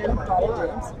எல்லா டீமும் டாப்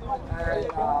டீம்ஸ்.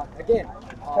 அகெயின்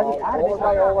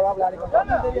ஓவராக விளையாடி வந்தோம்.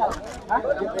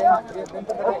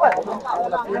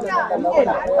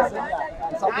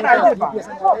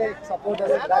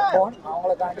 சப்போர்ட்டர்ஸ் பேக் போன்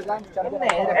அவங்களுக்காண்டி தான்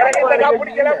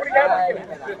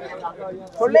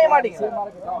சொல்லே மாட்டீங்க.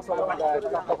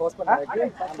 ஹோஸ்ட் பண்ணுறதுக்கு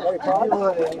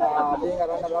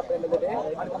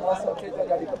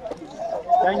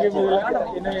தேங்க்யூ.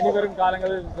 இன்னும் இனிவரும்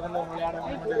காலங்களில் சிறந்த விளையாட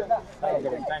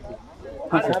தேங்க்யூ.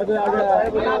 அடுத்ததாக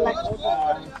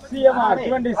CMR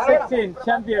 2016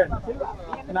 சாம்பியன்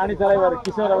அணி தலைவர்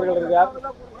கிஷோர் அவர்கள் இருக்கிறார்.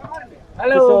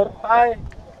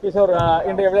 கிஷோர்,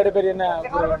 இன்றைய விளையாட்டு பேர் என்ன?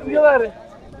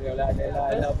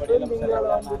 எல்லா படியிலும்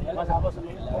இருக்கிறோம்.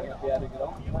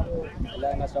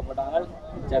 எல்லாரும் கஷ்டப்பட்டாங்க,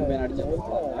 சாம்பியன் அடிச்சாங்க.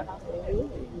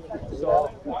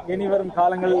 இனி வரும்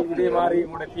காலங்களில் இதே மாதிரி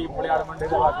உங்களோட டீம் விளையாடும் என்று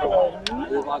எதிர்பார்க்கிறோம்.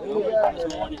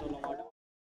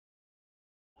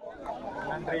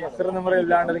 நன்றி. சிறந்த முறையில்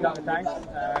விளையாண்டதுக்காக தேங்க்ஸ்.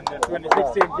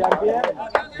 2016 சாம்பியன்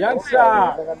யங்ஸ்டா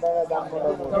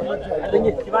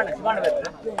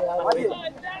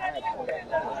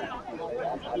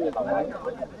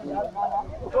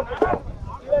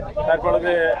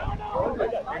தற்பொழுது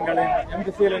எங்களின்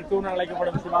MTCL தூண்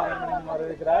அழைக்கப்படும் சிவானந்தன்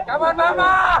வருகிறார்.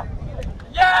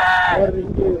 அவர்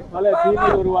இங்கு பல தீமை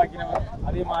உருவாக்கினவர்,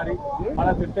 அதே மாதிரி பல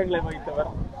திட்டங்களை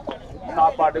வைத்தவர்.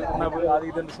 சாப்பாடு, உணவு, அது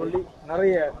இதுன்னு சொல்லி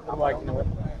நிறைய உருவாக்கினவர்.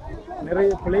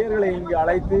 நிறைய பிளேயர்களை இங்கு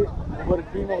அழைத்து ஒவ்வொரு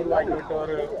டீமை உருவாக்கிவிட்ட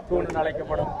ஒரு தூண்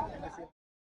அழைக்கப்படும்.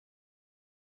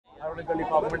 அவருடைய சொல்லி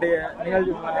பார்ப்போம்.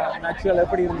 நிகழ்ச்சி மேட்சுகள்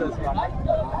எப்படி இருந்தது சிவான்?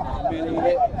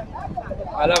 உண்மையிலேயே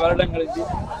பல வருடங்களுக்கு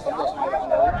சந்தோஷமாக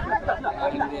இருந்தது.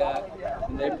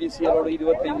 இந்த MTCLோடு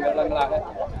 25 வருடங்களாக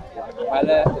பல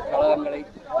கழகங்களை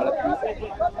நடத்தி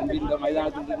இந்த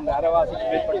மைதானத்தில் இருந்த அரைவாசிக்கு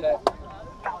மேற்பட்ட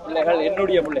பிள்ளைகள்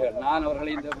என்னுடைய பிள்ளைகள். நான்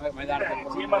அவர்களை இந்த மைதானத்தில்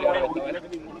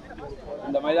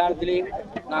இந்த மைதானத்திலே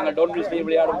நாங்கள் டோன்பிள்ஸ்லேயே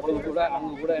விளையாடும் பொழுது கூட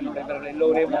அங்கு கூட என்னுடைய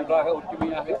எல்லோரையும் ஒன்றாக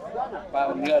ஒற்றுமையாக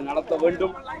நடத்த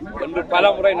வேண்டும் என்று பல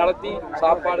முறை நடத்தி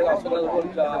சாப்பாடு சொன்னது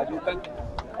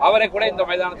அவரை கூட இந்த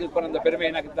மைதானத்தில் போன அந்த பெருமை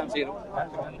எனக்கு தான் சேரும்.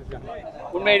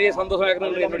 உண்மையிலேயே சந்தோஷமாக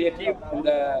இருக்கிறது. என்னுடைய டீம்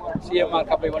இந்த CMR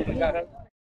கப்பை வென்றிருக்கார்கள்.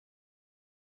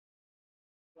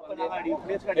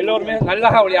 எல்லோருமே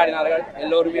நல்லாக விளையாடினார்கள்.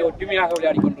 எல்லோருமே ஒற்றுமையாக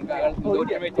விளையாடி கொண்டிருக்கார்கள். இந்த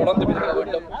ஒற்றுமை தொடர்ந்து இருக்க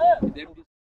வேண்டும்.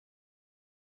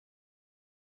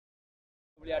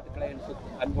 விளையாட்டுகளை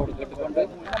அன்போடு கேட்டுக்கொண்டு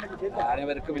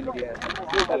அனைவருக்கும் என்னுடைய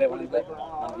தலைவணங்க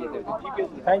நன்றியை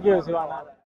தெரிவித்துள்ளேன். தேங்க்யூ சிவானா.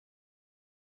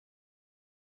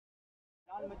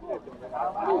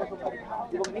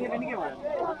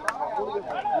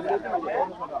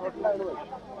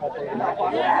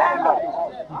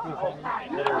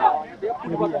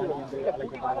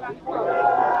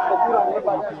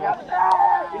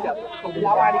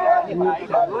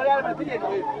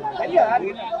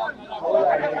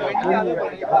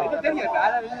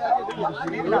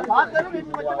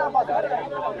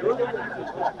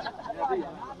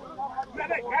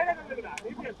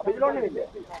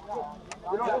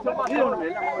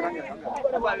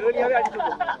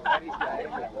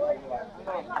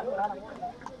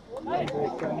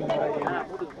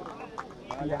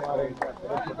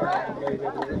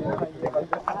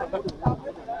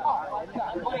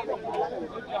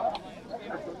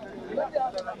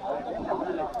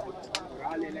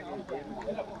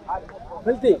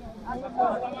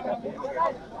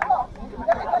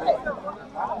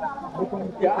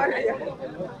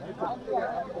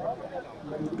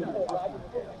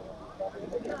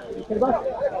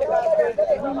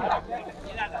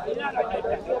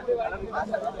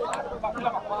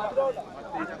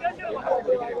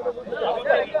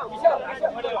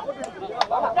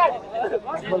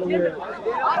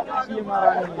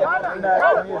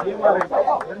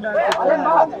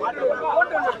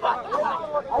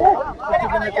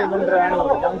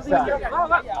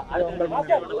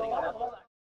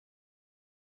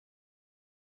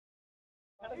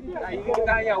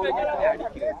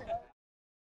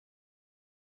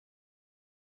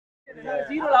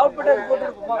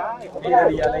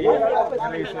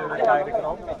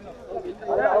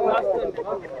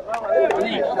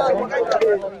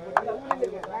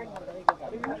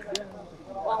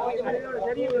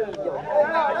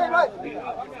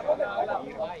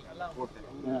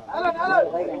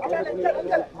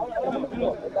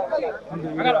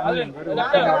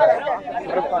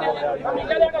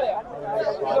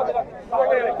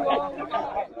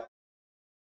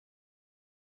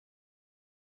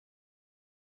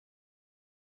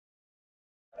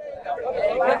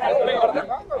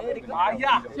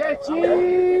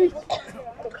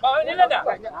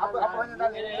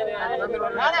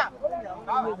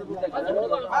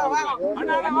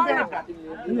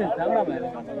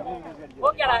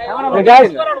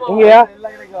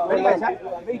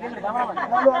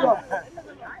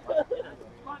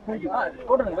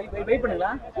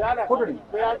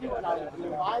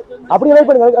 அப்படியே வெயிட்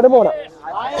பண்ணுங்க அடுத்து போறோம்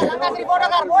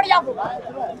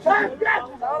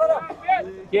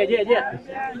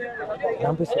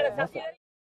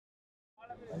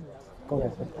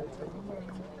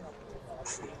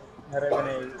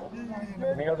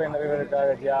நிகழ்வை நிறைவேற்றாக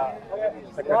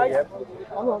செக்ரட்டரியர்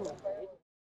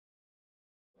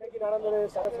நடந்தது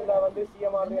சரசுலா வந்து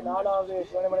சிஎம்ஆர் 4வது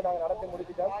டோர்னமெண்ட் நாங்கள் நடத்தி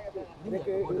முடிச்சிட்டோம்.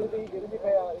 இதுக்கு இறுதி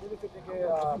சுற்றுக்கு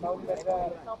டவுன் பெற்ற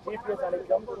சிபிஎஸ்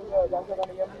அணிக்கும் ஜங்கர்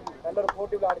அணியும் நல்ல ஒரு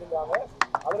போட்டி விளையாடிருந்தாங்க.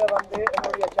 அதுல வந்து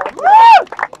என்னுடைய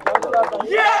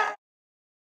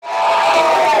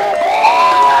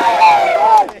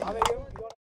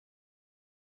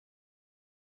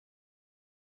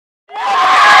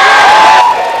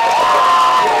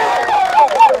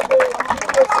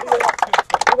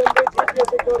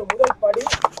ஒரு முதல் படி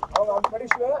அவங்க அந்த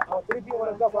படிச்சுல அவங்க திருப்பி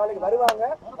உங்களுக்கு வருவாங்க.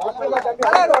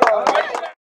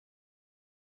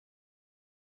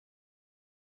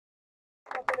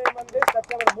 வந்து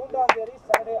செப்டம்பர் 3ஆம் தேதி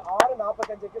சாட்டர்டே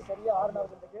 6:45 சரியா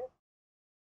 6:45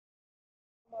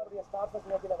 ஸ்டார்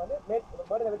ஃபெசிலிட்டியில வந்து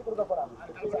மேடை வெட்டி கொடுக்க போறாங்க.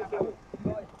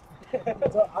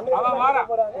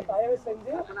 தயவு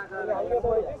செஞ்சு அங்கே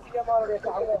போயிட்டு சிஎம்ஆருடைய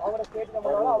அவங்களோட ஸ்டேட்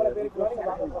நம்பர் அவரை பேருக்கு நீங்க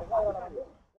வாங்க போறீங்க.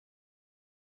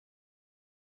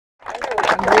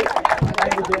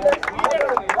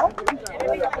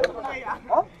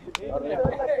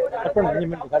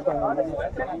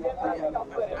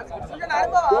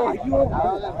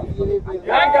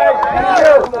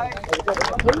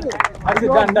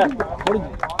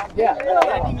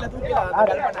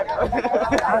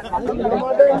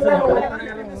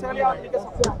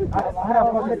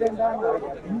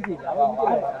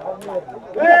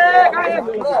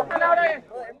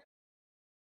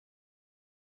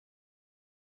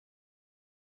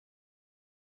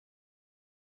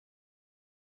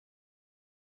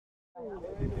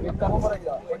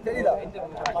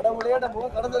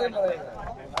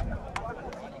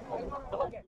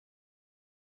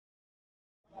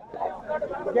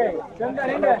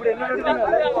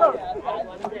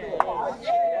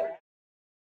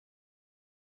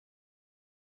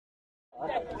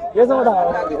 பேச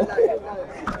மாட்டாங்க.